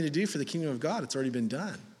left for me to do for the kingdom of God. It's already been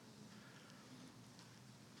done.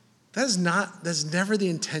 That's never the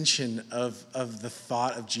intention of the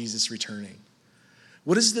thought of Jesus returning.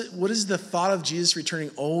 What is the thought of Jesus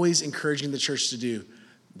returning always encouraging the church to do?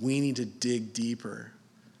 We need to dig deeper.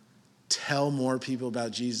 Tell more people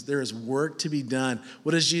about Jesus. There is work to be done.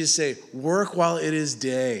 What does Jesus say? Work while it is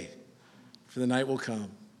day, for the night will come.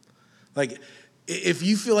 Like, if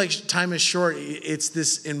you feel like time is short, it's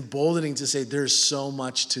this emboldening to say there's so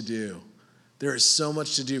much to do. There is so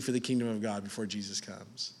much to do for the kingdom of God before Jesus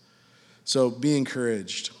comes. So be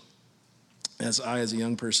encouraged, as I, as a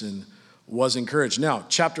young person, was encouraged. Now,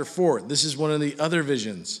 chapter 4, this is one of the other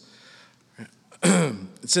visions.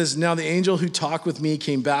 It says, now the angel who talked with me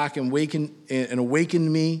came back and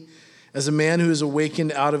awakened me as a man who is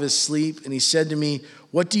awakened out of his sleep. And he said to me,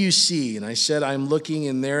 what do you see? And I said, I'm looking,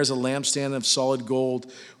 and there is a lampstand of solid gold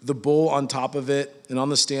with a bowl on top of it, and on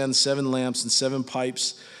the stand 7 lamps and 7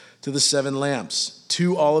 pipes to the 7 lamps.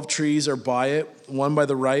 2 olive trees are by it, one by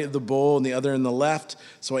the right of the bowl and the other in the left.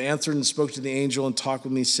 So I answered and spoke to the angel and talked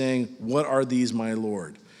with me, saying, what are these, my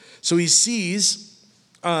Lord? So he sees,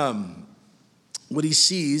 what he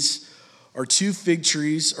sees are 2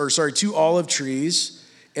 olive trees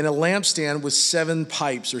and a lampstand with 7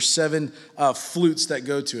 pipes or 7 flutes that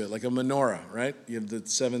go to it, like a menorah, right? You have the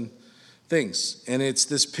 7 things. And it's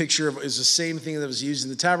this picture of, it's the same thing that was used in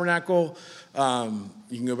the tabernacle.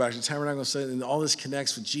 You can go back to the tabernacle, and all this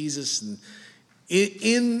connects with Jesus. And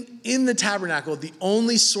in the tabernacle, the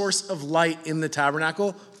only source of light in the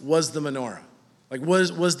tabernacle was the menorah. Like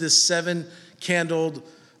was this 7-candled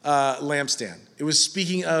lampstand. It was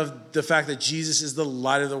speaking of the fact that Jesus is the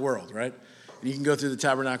light of the world, right? And you can go through the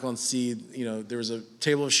tabernacle and see, there was a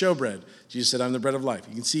table of showbread. Jesus said, I'm the bread of life.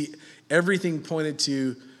 You can see everything pointed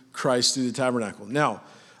to Christ through the tabernacle. Now,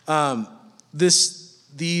 these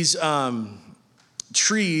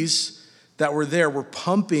trees that were there were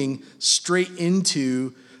pumping straight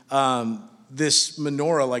into this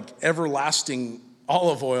menorah, like everlasting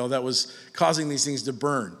olive oil that was causing these things to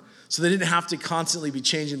burn. So they didn't have to constantly be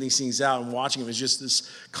changing these things out and watching them. It was just this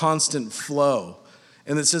constant flow.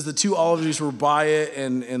 And it says the 2 olive trees were by it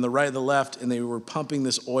and the right and the left, and they were pumping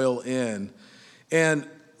this oil in. And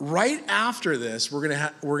right after this, we're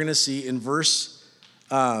gonna see in verse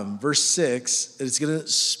 6, that it's gonna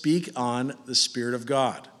speak on the Spirit of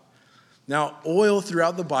God. Now, oil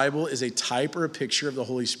throughout the Bible is a type or a picture of the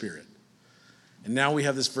Holy Spirit. And now we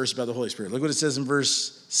have this verse about the Holy Spirit. Look what it says in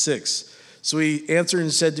verse 6. So he answered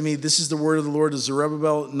and said to me, this is the word of the Lord to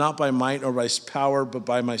Zerubbabel, not by might or by power, but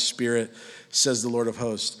by my Spirit, says the Lord of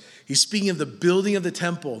hosts. He's speaking of the building of the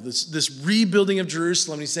temple, this rebuilding of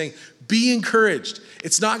Jerusalem. He's saying, be encouraged.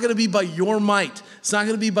 It's not going to be by your might. It's not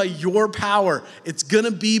going to be by your power. It's going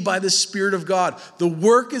to be by the Spirit of God. The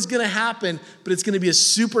work is going to happen, but it's going to be a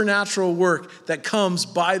supernatural work that comes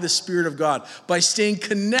by the Spirit of God. By staying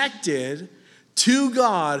connected to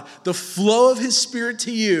God, the flow of His Spirit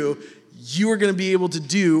to you, you are going to be able to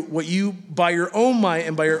do what you, by your own might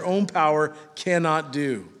and by your own power, cannot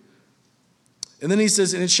do. And then he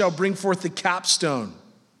says, and it shall bring forth the capstone,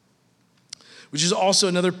 which is also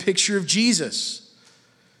another picture of Jesus.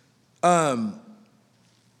 I'm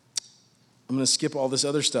going to skip all this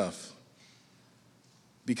other stuff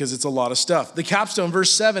because it's a lot of stuff. The capstone,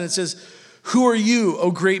 verse 7, it says, who are you,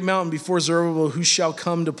 O great mountain, before Zerubbabel, who shall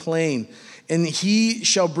come to plain? And he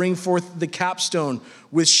shall bring forth the capstone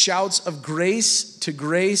with shouts of grace to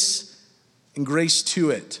grace and grace to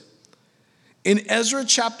it. In Ezra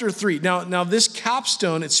chapter 3, now this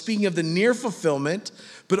capstone, it's speaking of the near fulfillment,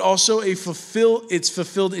 but also it's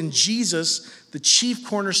fulfilled in Jesus, the chief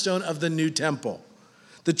cornerstone of the new temple.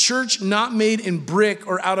 The church not made in brick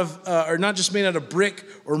or not just made out of brick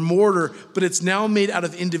or mortar, but it's now made out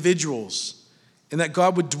of individuals, and that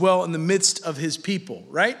God would dwell in the midst of His people,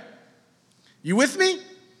 right? You with me?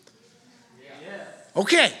 Yeah.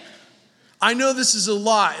 Okay. I know this is a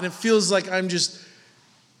lot, and it feels like I'm just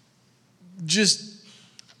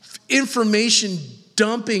information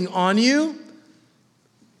dumping on you,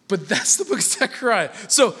 but that's the book of Zechariah.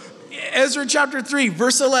 So Ezra chapter 3,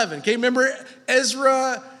 verse 11. Okay, remember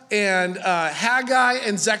Ezra and Haggai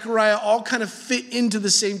and Zechariah all kind of fit into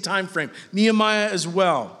the same time frame. Nehemiah as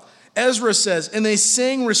well. Ezra says, and they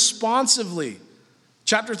sang responsively.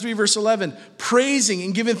 Chapter 3, verse 11, praising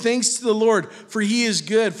and giving thanks to the Lord, for He is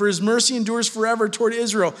good, for His mercy endures forever toward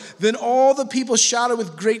Israel. Then all the people shouted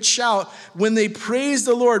with great shout when they praised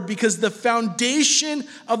the Lord, because the foundation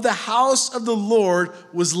of the house of the Lord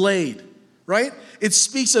was laid. Right? It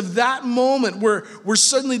speaks of that moment where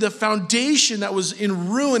suddenly the foundation that was in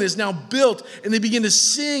ruin is now built, and they begin to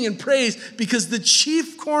sing and praise because the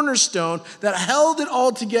chief cornerstone that held it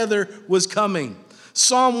all together was coming.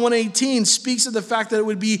 Psalm 118 speaks of the fact that it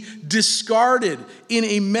would be discarded in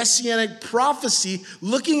a messianic prophecy,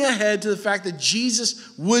 looking ahead to the fact that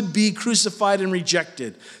Jesus would be crucified and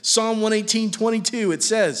rejected. Psalm 118:22, it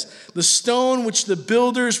says, the stone which the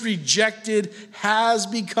builders rejected has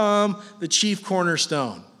become the chief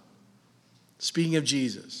cornerstone. Speaking of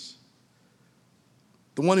Jesus,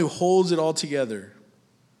 the one who holds it all together.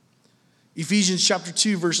 Ephesians chapter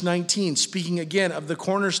 2, verse 19, speaking again of the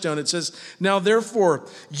cornerstone, it says, "Now therefore,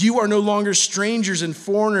 you are no longer strangers and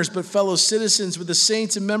foreigners, but fellow citizens with the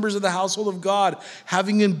saints and members of the household of God,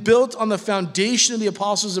 having been built on the foundation of the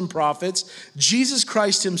apostles and prophets, Jesus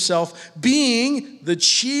Christ himself being the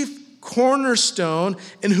chief cornerstone,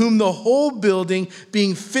 in whom the whole building,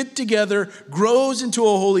 being fit together, grows into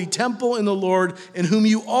a holy temple in the Lord, in whom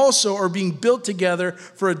you also are being built together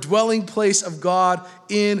for a dwelling place of God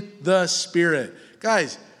in the Spirit."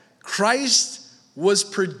 Guys, Christ was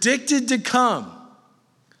predicted to come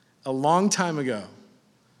a long time ago,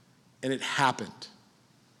 and it happened.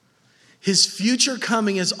 His future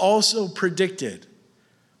coming is also predicted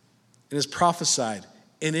and is prophesied,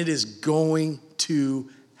 and it is going to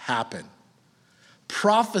happen.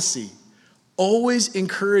 Prophecy always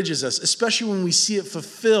encourages us, especially when we see it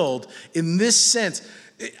fulfilled in this sense.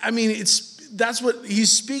 I mean, that's what he's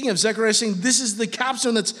speaking of. Zechariah is saying this is the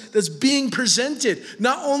capstone that's being presented,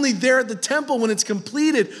 not only there at the temple when it's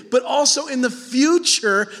completed, but also in the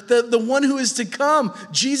future, the one who is to come,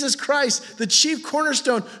 Jesus Christ, the chief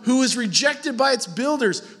cornerstone, who was rejected by its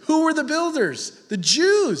builders. Who were the builders? The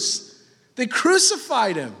Jews. They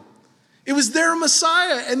crucified him. It was their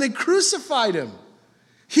Messiah, and they crucified him.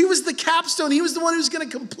 He was the capstone. He was the one who was going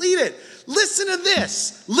to complete it. Listen to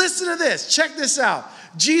this. Listen to this. Check this out.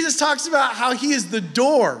 Jesus talks about how he is the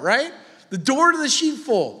door, right? The door to the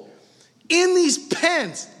sheepfold. In these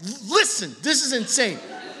pens, listen, this is insane.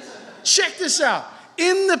 Check this out.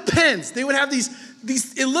 In the pens, they would have these,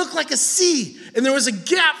 it looked like a C, and there was a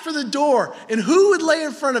gap for the door. And who would lay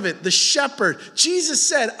in front of it? The shepherd. Jesus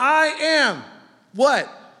said, "I am,"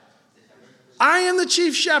 what? "I am the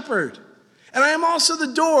chief shepherd, and I am also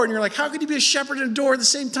the door." And you're like, how could you be a shepherd and a door at the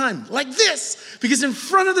same time? Like this, because in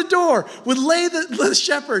front of the door would lay the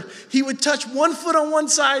shepherd. He would touch one foot on one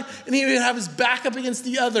side, and he would have his back up against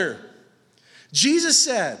the other. Jesus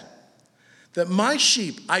said that my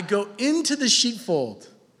sheep, I go into the sheepfold.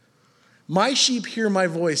 My sheep hear my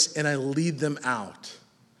voice, and I lead them out.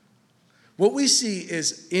 What we see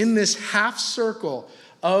is in this half circle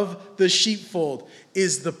of the sheepfold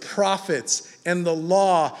is the prophets and the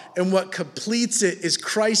law, and what completes it is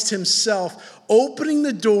Christ himself opening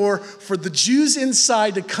the door for the Jews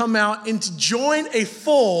inside to come out and to join a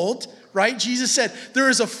fold, right? Jesus said, "There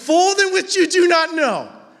is a fold in which you do not know."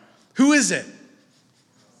 Who is it?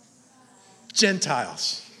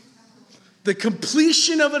 Gentiles. The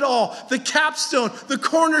completion of it all, the capstone, the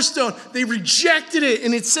cornerstone. They rejected it,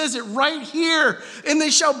 and it says it right here. "And they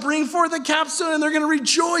shall bring forth the capstone, and they're going to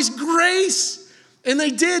rejoice." Grace. And they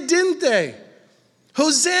did, didn't they?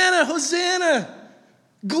 Hosanna, Hosanna.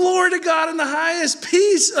 Glory to God in the highest.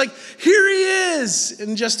 Peace. Like, here he is.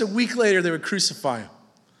 And just a week later, they would crucify him.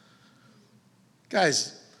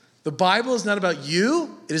 Guys, the Bible is not about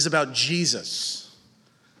you. It is about Jesus.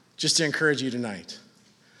 Just to encourage you tonight.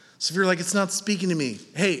 So if you're like, it's not speaking to me,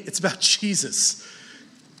 hey, it's about Jesus.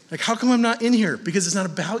 Like, how come I'm not in here? Because it's not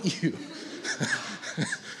about you.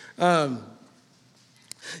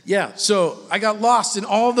 So I got lost in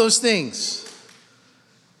all those things.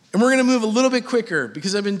 And we're going to move a little bit quicker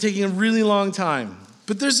because I've been taking a really long time.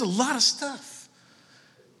 But there's a lot of stuff.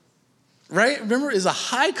 Right? Remember, it's a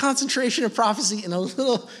high concentration of prophecy in a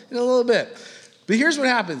little bit. But here's what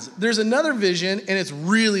happens. There's another vision, and it's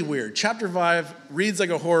really weird. Chapter 5 reads like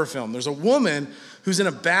a horror film. There's a woman who's in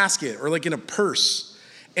a basket or like in a purse.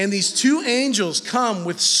 And these two angels come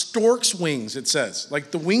with stork's wings, it says.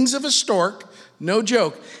 Like the wings of a stork, no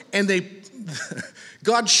joke. And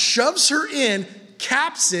God shoves her in,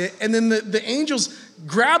 caps it, and then the angels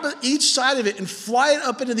grab each side of it and fly it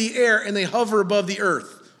up into the air, and they hover above the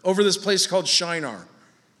earth over this place called Shinar.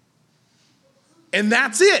 And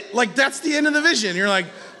that's it. Like, that's the end of the vision. You're like,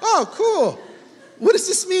 oh, cool. What does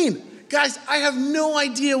this mean? Guys, I have no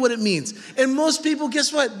idea what it means. And most people,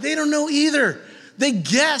 guess what? They don't know either. They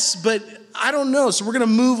guess, but I don't know. So we're going to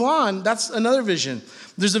move on. That's another vision.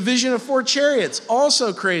 There's a vision of 4 chariots,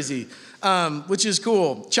 also crazy, which is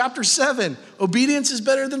cool. Chapter 7, obedience is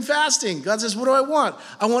better than fasting. God says, what do I want?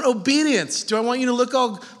 I want obedience. Do I want you to look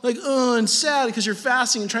all like, oh, and sad because you're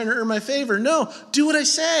fasting and trying to earn my favor? No, do what I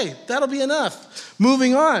say. That'll be enough.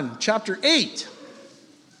 Moving on, chapter 8.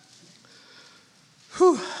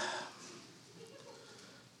 Whew.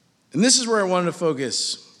 And this is where I wanted to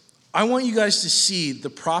focus. I want you guys to see the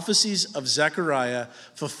prophecies of Zechariah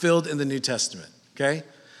fulfilled in the New Testament, okay?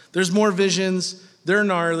 There's more visions. They're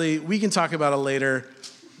gnarly. We can talk about it later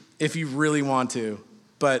if you really want to,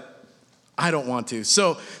 but I don't want to.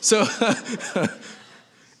 So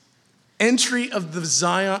entry of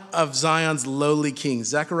Zion's lowly king,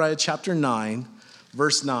 Zechariah chapter 9,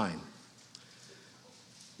 verse 9.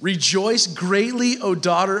 Rejoice greatly, O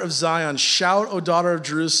daughter of Zion. Shout, O daughter of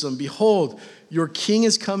Jerusalem. Behold, your king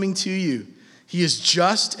is coming to you. He is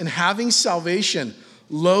just and having salvation,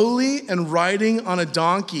 lowly and riding on a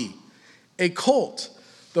donkey, a colt,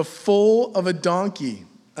 the foal of a donkey.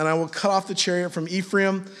 And I will cut off the chariot from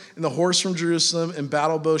Ephraim and the horse from Jerusalem, and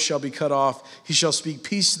battle bows shall be cut off. He shall speak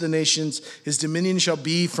peace to the nations. His dominion shall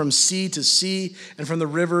be from sea to sea and from the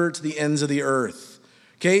river to the ends of the earth.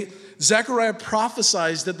 Okay? Zechariah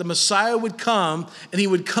prophesies that the Messiah would come, and he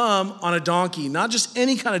would come on a donkey. Not just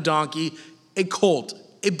any kind of donkey, a colt,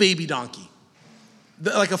 a baby donkey.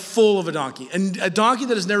 Like a foal of a donkey. And a donkey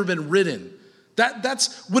that has never been ridden.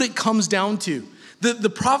 That's what it comes down to. The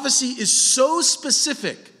prophecy is so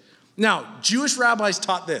specific. Now, Jewish rabbis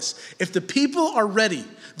taught this. If the people are ready,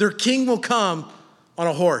 their king will come on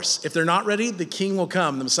a horse. If they're not ready, the king will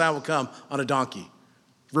come, the Messiah will come on a donkey.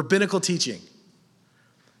 Rabbinical teaching.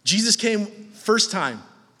 Jesus came first time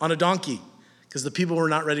on a donkey because the people were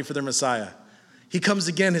not ready for their Messiah. He comes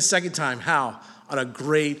again his second time. How? On a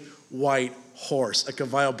great white horse, a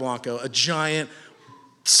caballo blanco, a giant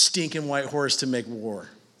stinking white horse to make war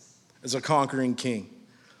as a conquering king.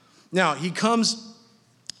 Now, he comes,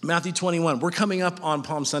 Matthew 21. We're coming up on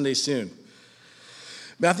Palm Sunday soon.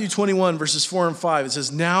 Matthew 21, verses 4 and 5. It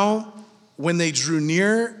says, now when they drew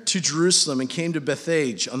near to Jerusalem and came to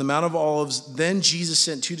Bethphage on the Mount of Olives, then Jesus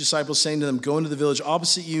sent 2 disciples, saying to them, go into the village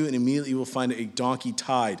opposite you, and immediately you will find a donkey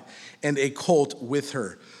tied and a colt with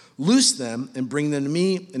her. Loose them and bring them to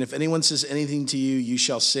me, and if anyone says anything to you, you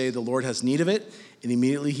shall say, the Lord has need of it, and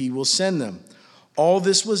immediately he will send them. All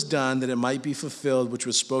this was done that it might be fulfilled, which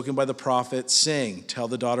was spoken by the prophet, saying, tell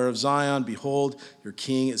the daughter of Zion, behold, your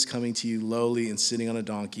king is coming to you lowly and sitting on a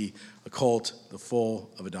donkey, a colt, the foal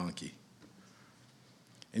of a donkey.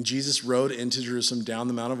 And Jesus rode into Jerusalem down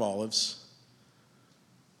the Mount of Olives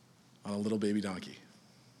on a little baby donkey.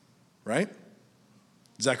 Right?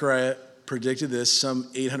 Zechariah predicted this some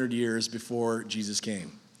 800 years before Jesus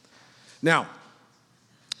came. Now,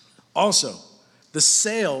 also, the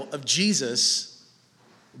sale of Jesus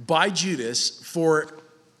by Judas for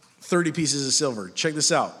 30 pieces of silver. Check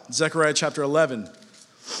this out. Zechariah chapter 11,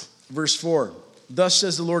 verse 4. Thus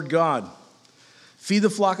says the Lord God, feed the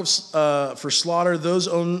flock for slaughter. Those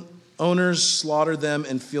owners slaughter them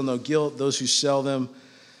and feel no guilt. Those who sell them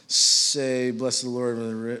say, bless the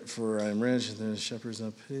Lord, for I am rich, and the shepherds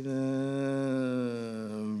not pity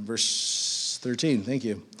them. Verse 13, thank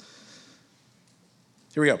you.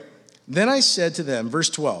 Here we go. Then I said to them, verse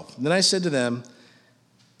 12, then I said to them,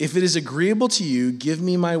 if it is agreeable to you, give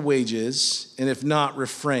me my wages, and if not,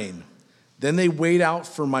 refrain. Then they weighed out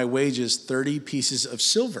for my wages 30 pieces of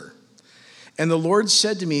silver. And the Lord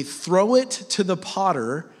said to me, throw it to the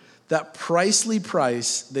potter, that pricely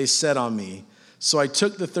price they set on me. So I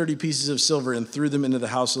took the 30 pieces of silver and threw them into the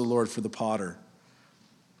house of the Lord for the potter.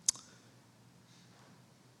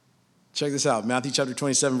 Check this out, Matthew chapter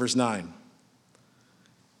 27, verse 9.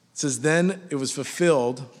 It says, then it was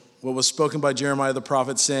fulfilled what was spoken by Jeremiah the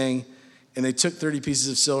prophet, saying, and they took 30 pieces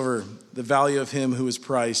of silver, the value of him who was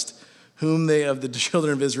priced, whom they of the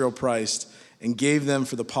children of Israel priced, and gave them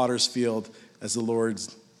for the potter's field as the Lord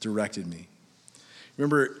directed me.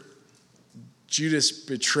 Remember, Judas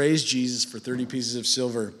betrays Jesus for 30 pieces of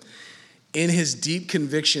silver. In his deep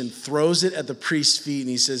conviction, throws it at the priest's feet, and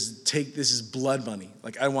he says, this is blood money.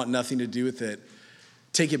 Like, I want nothing to do with it.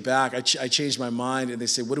 Take it back. I changed my mind. And they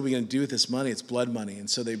say, what are we going to do with this money? It's blood money. And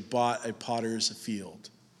so they bought a potter's field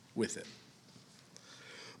with it.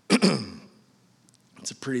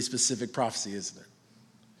 It's a pretty specific prophecy, isn't it?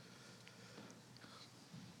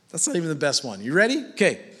 That's not even the best one. You ready?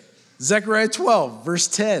 Okay. Zechariah 12, verse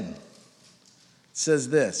 10 says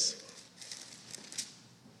this.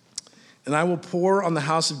 And I will pour on the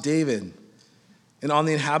house of David and on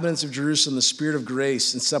the inhabitants of Jerusalem the spirit of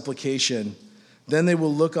grace and supplication. Then they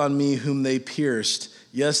will look on me whom they pierced.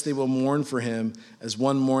 Yes, they will mourn for him as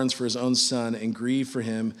one mourns for his own son, and grieve for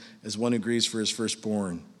him as one who grieves for his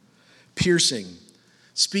firstborn. Piercing.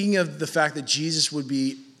 Speaking of the fact that Jesus would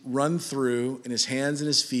be run through in his hands and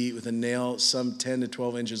his feet with a nail some 10 to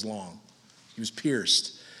 12 inches long. He was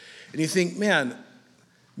pierced. And you think, man,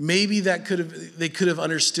 maybe they could have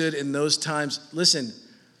understood in those times. Listen,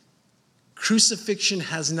 crucifixion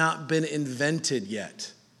has not been invented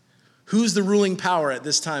yet. Who's the ruling power at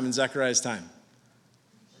this time in Zechariah's time?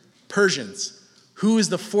 Persians. Who is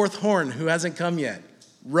the fourth horn who hasn't come yet?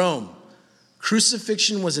 Rome.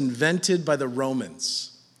 Crucifixion was invented by the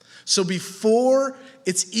Romans. So before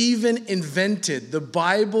it's even invented, the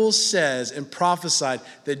Bible says and prophesied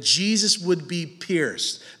that Jesus would be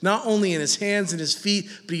pierced, not only in his hands and his feet,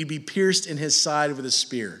 but he'd be pierced in his side with a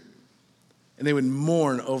spear. and they would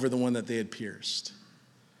mourn over the one that they had pierced.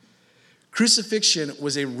 Crucifixion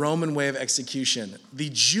was a Roman way of execution.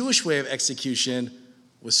 The Jewish way of execution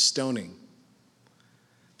was stoning.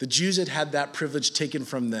 The Jews had had that privilege taken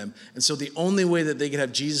from them, and so the only way that they could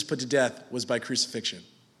have Jesus put to death was by crucifixion.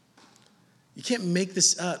 You can't make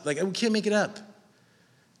this up. We can't make it up.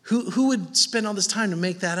 Who would spend all this time to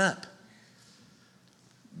make that up?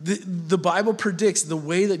 The Bible predicts the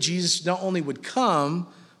way that Jesus not only would come,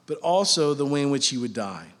 but also the way in which he would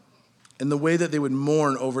die, and the way that they would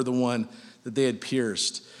mourn over the one that they had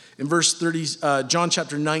pierced. In verse 30, John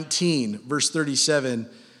chapter 19, verse 37, it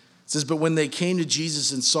says, "But when they came to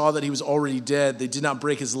Jesus and saw that he was already dead, they did not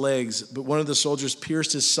break his legs, but one of the soldiers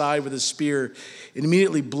pierced his side with a spear, and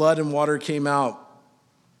immediately blood and water came out.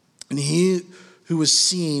 And he who was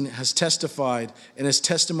seen has testified, and his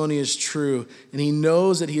testimony is true, and he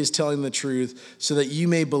knows that he is telling the truth, so that you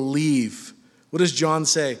may believe." What does John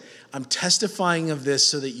say? I'm testifying of this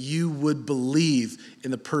so that you would believe in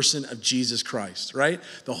the person of Jesus Christ, right?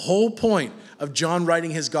 The whole point of John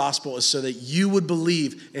writing his gospel is so that you would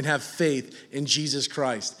believe and have faith in Jesus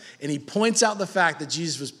Christ. And he points out the fact that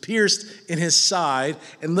Jesus was pierced in his side,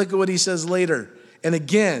 and look at what he says later. "And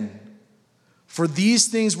again, for these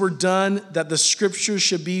things were done that the scriptures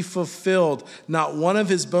should be fulfilled. Not one of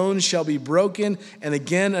his bones shall be broken." And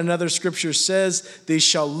again, another scripture says, "They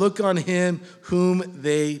shall look on him whom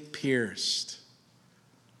they pierced."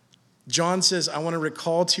 John says, I want to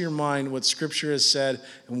recall to your mind what scripture has said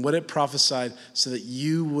and what it prophesied so that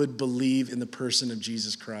you would believe in the person of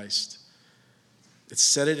Jesus Christ. It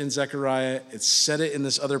said it in Zechariah. It said it in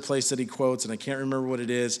this other place that he quotes, and I can't remember what it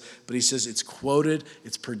is, but he says it's quoted,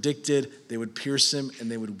 it's predicted, they would pierce him, and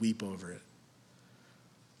they would weep over it.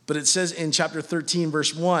 But it says in chapter 13,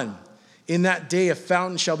 verse 1, "In that day a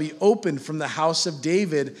fountain shall be opened from the house of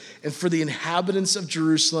David and for the inhabitants of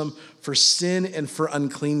Jerusalem for sin and for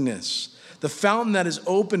uncleanness." The fountain that is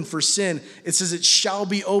open for sin, it says it shall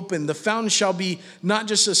be open. The fountain shall be not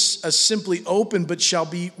just a simply open, but shall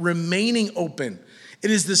be remaining open. It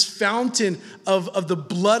is this fountain of the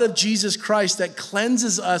blood of Jesus Christ that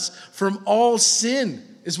cleanses us from all sin,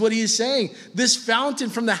 is what he is saying. This fountain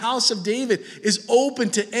from the house of David is open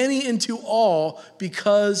to any and to all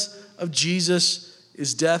because of Jesus'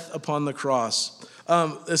 death upon the cross.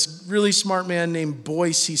 This really smart man named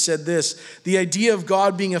Boyce, he said this: "The idea of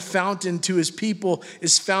God being a fountain to his people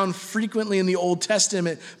is found frequently in the Old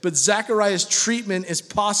Testament, but Zechariah's treatment is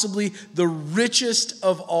possibly the richest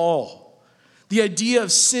of all. The idea of a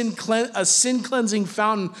sin-cleansing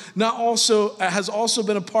fountain has also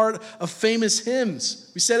been a part of famous hymns.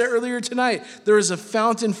 We said it earlier tonight. There is a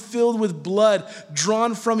fountain filled with blood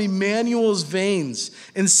drawn from Emmanuel's veins,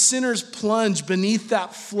 and sinners plunge beneath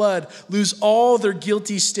that flood, lose all their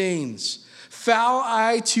guilty stains. Foul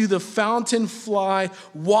I to the fountain fly,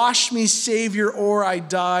 wash me, Savior, or I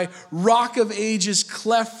die. Rock of ages,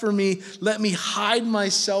 cleft for me, let me hide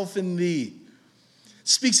myself in thee."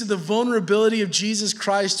 Speaks of the vulnerability of Jesus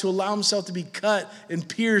Christ to allow himself to be cut and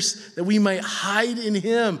pierced that we might hide in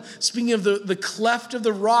him. Speaking of the cleft of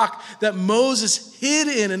the rock that Moses hid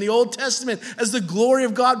in the Old Testament as the glory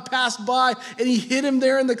of God passed by, and he hid him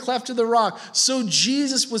there in the cleft of the rock. So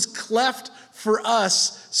Jesus was cleft for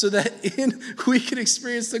us so that we could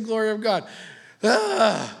experience the glory of God.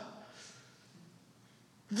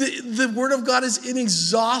 The word of God is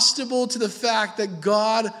inexhaustible to the fact that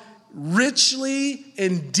God richly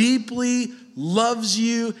and deeply loves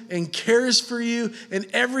you and cares for you, and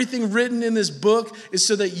everything written in this book is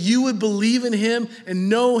so that you would believe in him and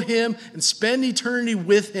know him and spend eternity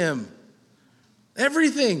with him.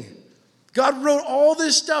 Everything. God wrote all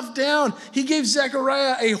this stuff down. He gave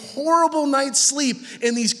Zechariah a horrible night's sleep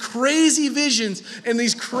and these crazy visions and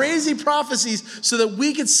these crazy prophecies so that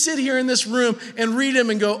we could sit here in this room and read them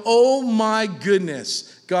and go, oh my goodness,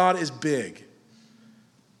 God is big.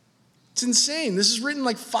 It's insane. This is written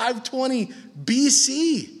like 520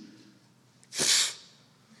 BC.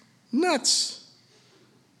 Nuts.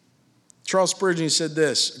 Charles Spurgeon said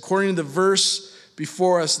this: according to the verse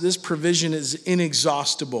before us, this provision is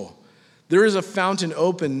inexhaustible. There is a fountain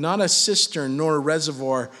open, not a cistern nor a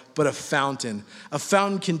reservoir, but a fountain. A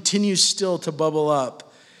fountain continues still to bubble up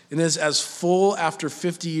and is as full after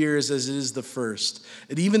 50 years as it is the first.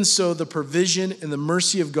 And even so, the provision and the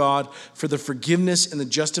mercy of God for the forgiveness and the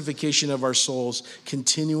justification of our souls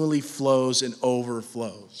continually flows and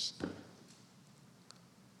overflows.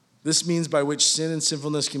 This means by which sin and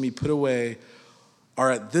sinfulness can be put away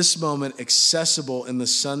are at this moment accessible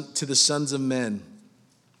to the sons of men.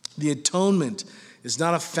 The atonement is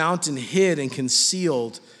not a fountain hid and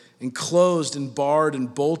concealed and closed and barred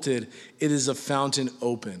and bolted. It is a fountain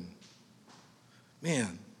open.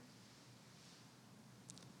 Man,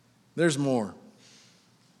 there's more.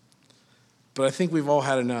 But I think we've all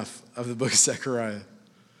had enough of the book of Zechariah.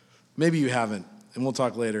 Maybe you haven't, and we'll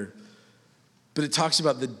talk later. But it talks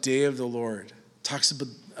about the day of the Lord. It talks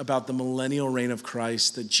about the millennial reign of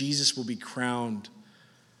Christ, that Jesus will be crowned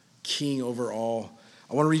king over all.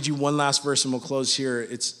 I want to read you one last verse and we'll close here.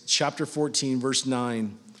 It's chapter 14, verse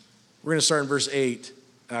 9. We're going to start in verse 8,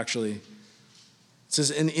 actually. It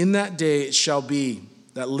says, "And in that day it shall be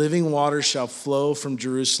that living waters shall flow from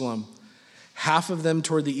Jerusalem, half of them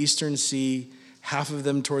toward the eastern sea, half of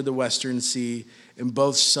them toward the western sea. In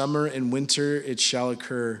both summer and winter it shall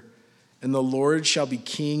occur. And the Lord shall be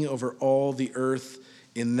king over all the earth.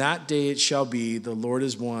 In that day it shall be, the Lord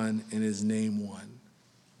is one and his name one."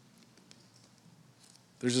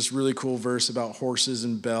 There's this really cool verse about horses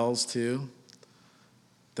and bells too,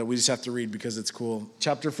 that we just have to read because it's cool.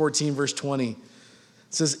 Chapter 14, verse 20. It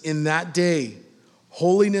says, "In that day,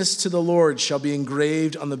 holiness to the Lord shall be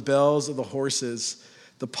engraved on the bells of the horses.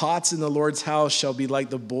 The pots in the Lord's house shall be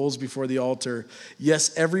like the bowls before the altar.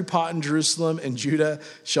 Yes, every pot in Jerusalem and Judah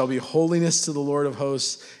shall be holiness to the Lord of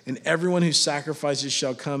hosts. And everyone who sacrifices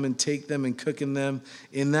shall come and take them and cook in them.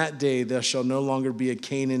 In that day there shall no longer be a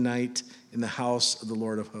Canaanite in the house of the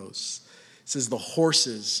Lord of hosts." It says the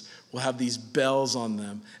horses will have these bells on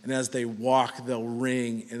them. And as they walk, they'll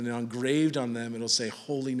ring. And engraved on them, it'll say,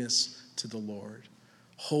 "Holiness to the Lord."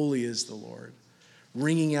 Holy is the Lord.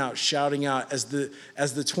 Ringing out, shouting out, as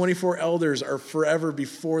the 24 elders are forever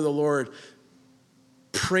before the Lord,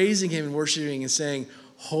 praising him and worshiping and saying,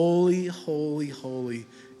 "Holy, holy, holy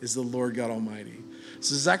is the Lord God Almighty."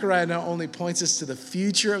 So Zechariah not only points us to the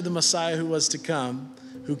future of the Messiah who was to come,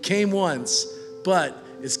 who came once, but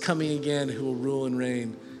is coming again, who will rule and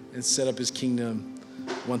reign and set up his kingdom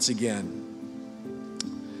once again.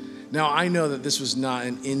 Now, I know that this was not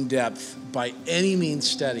an in-depth, by any means,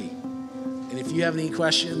 study. And if you have any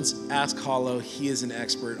questions, ask Hollow. He is an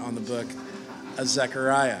expert on the book of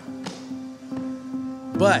Zechariah.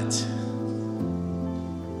 But,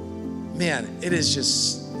 man, it's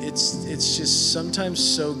just sometimes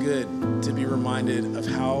so good to be reminded of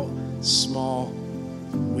how small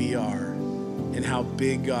we are and how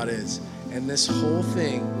big God is. And this whole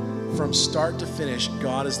thing, from start to finish,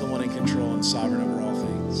 God is the one in control and sovereign over all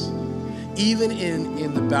things. Even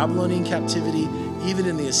in the Babylonian captivity, even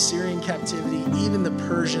in the Assyrian captivity, even the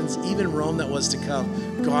Persians, even Rome that was to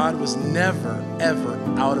come, God was never, ever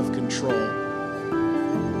out of control.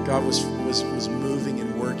 God was moving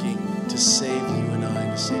and working to save you and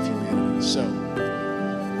I, to save humanity. So,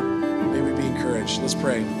 may we be encouraged. Let's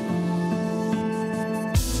pray.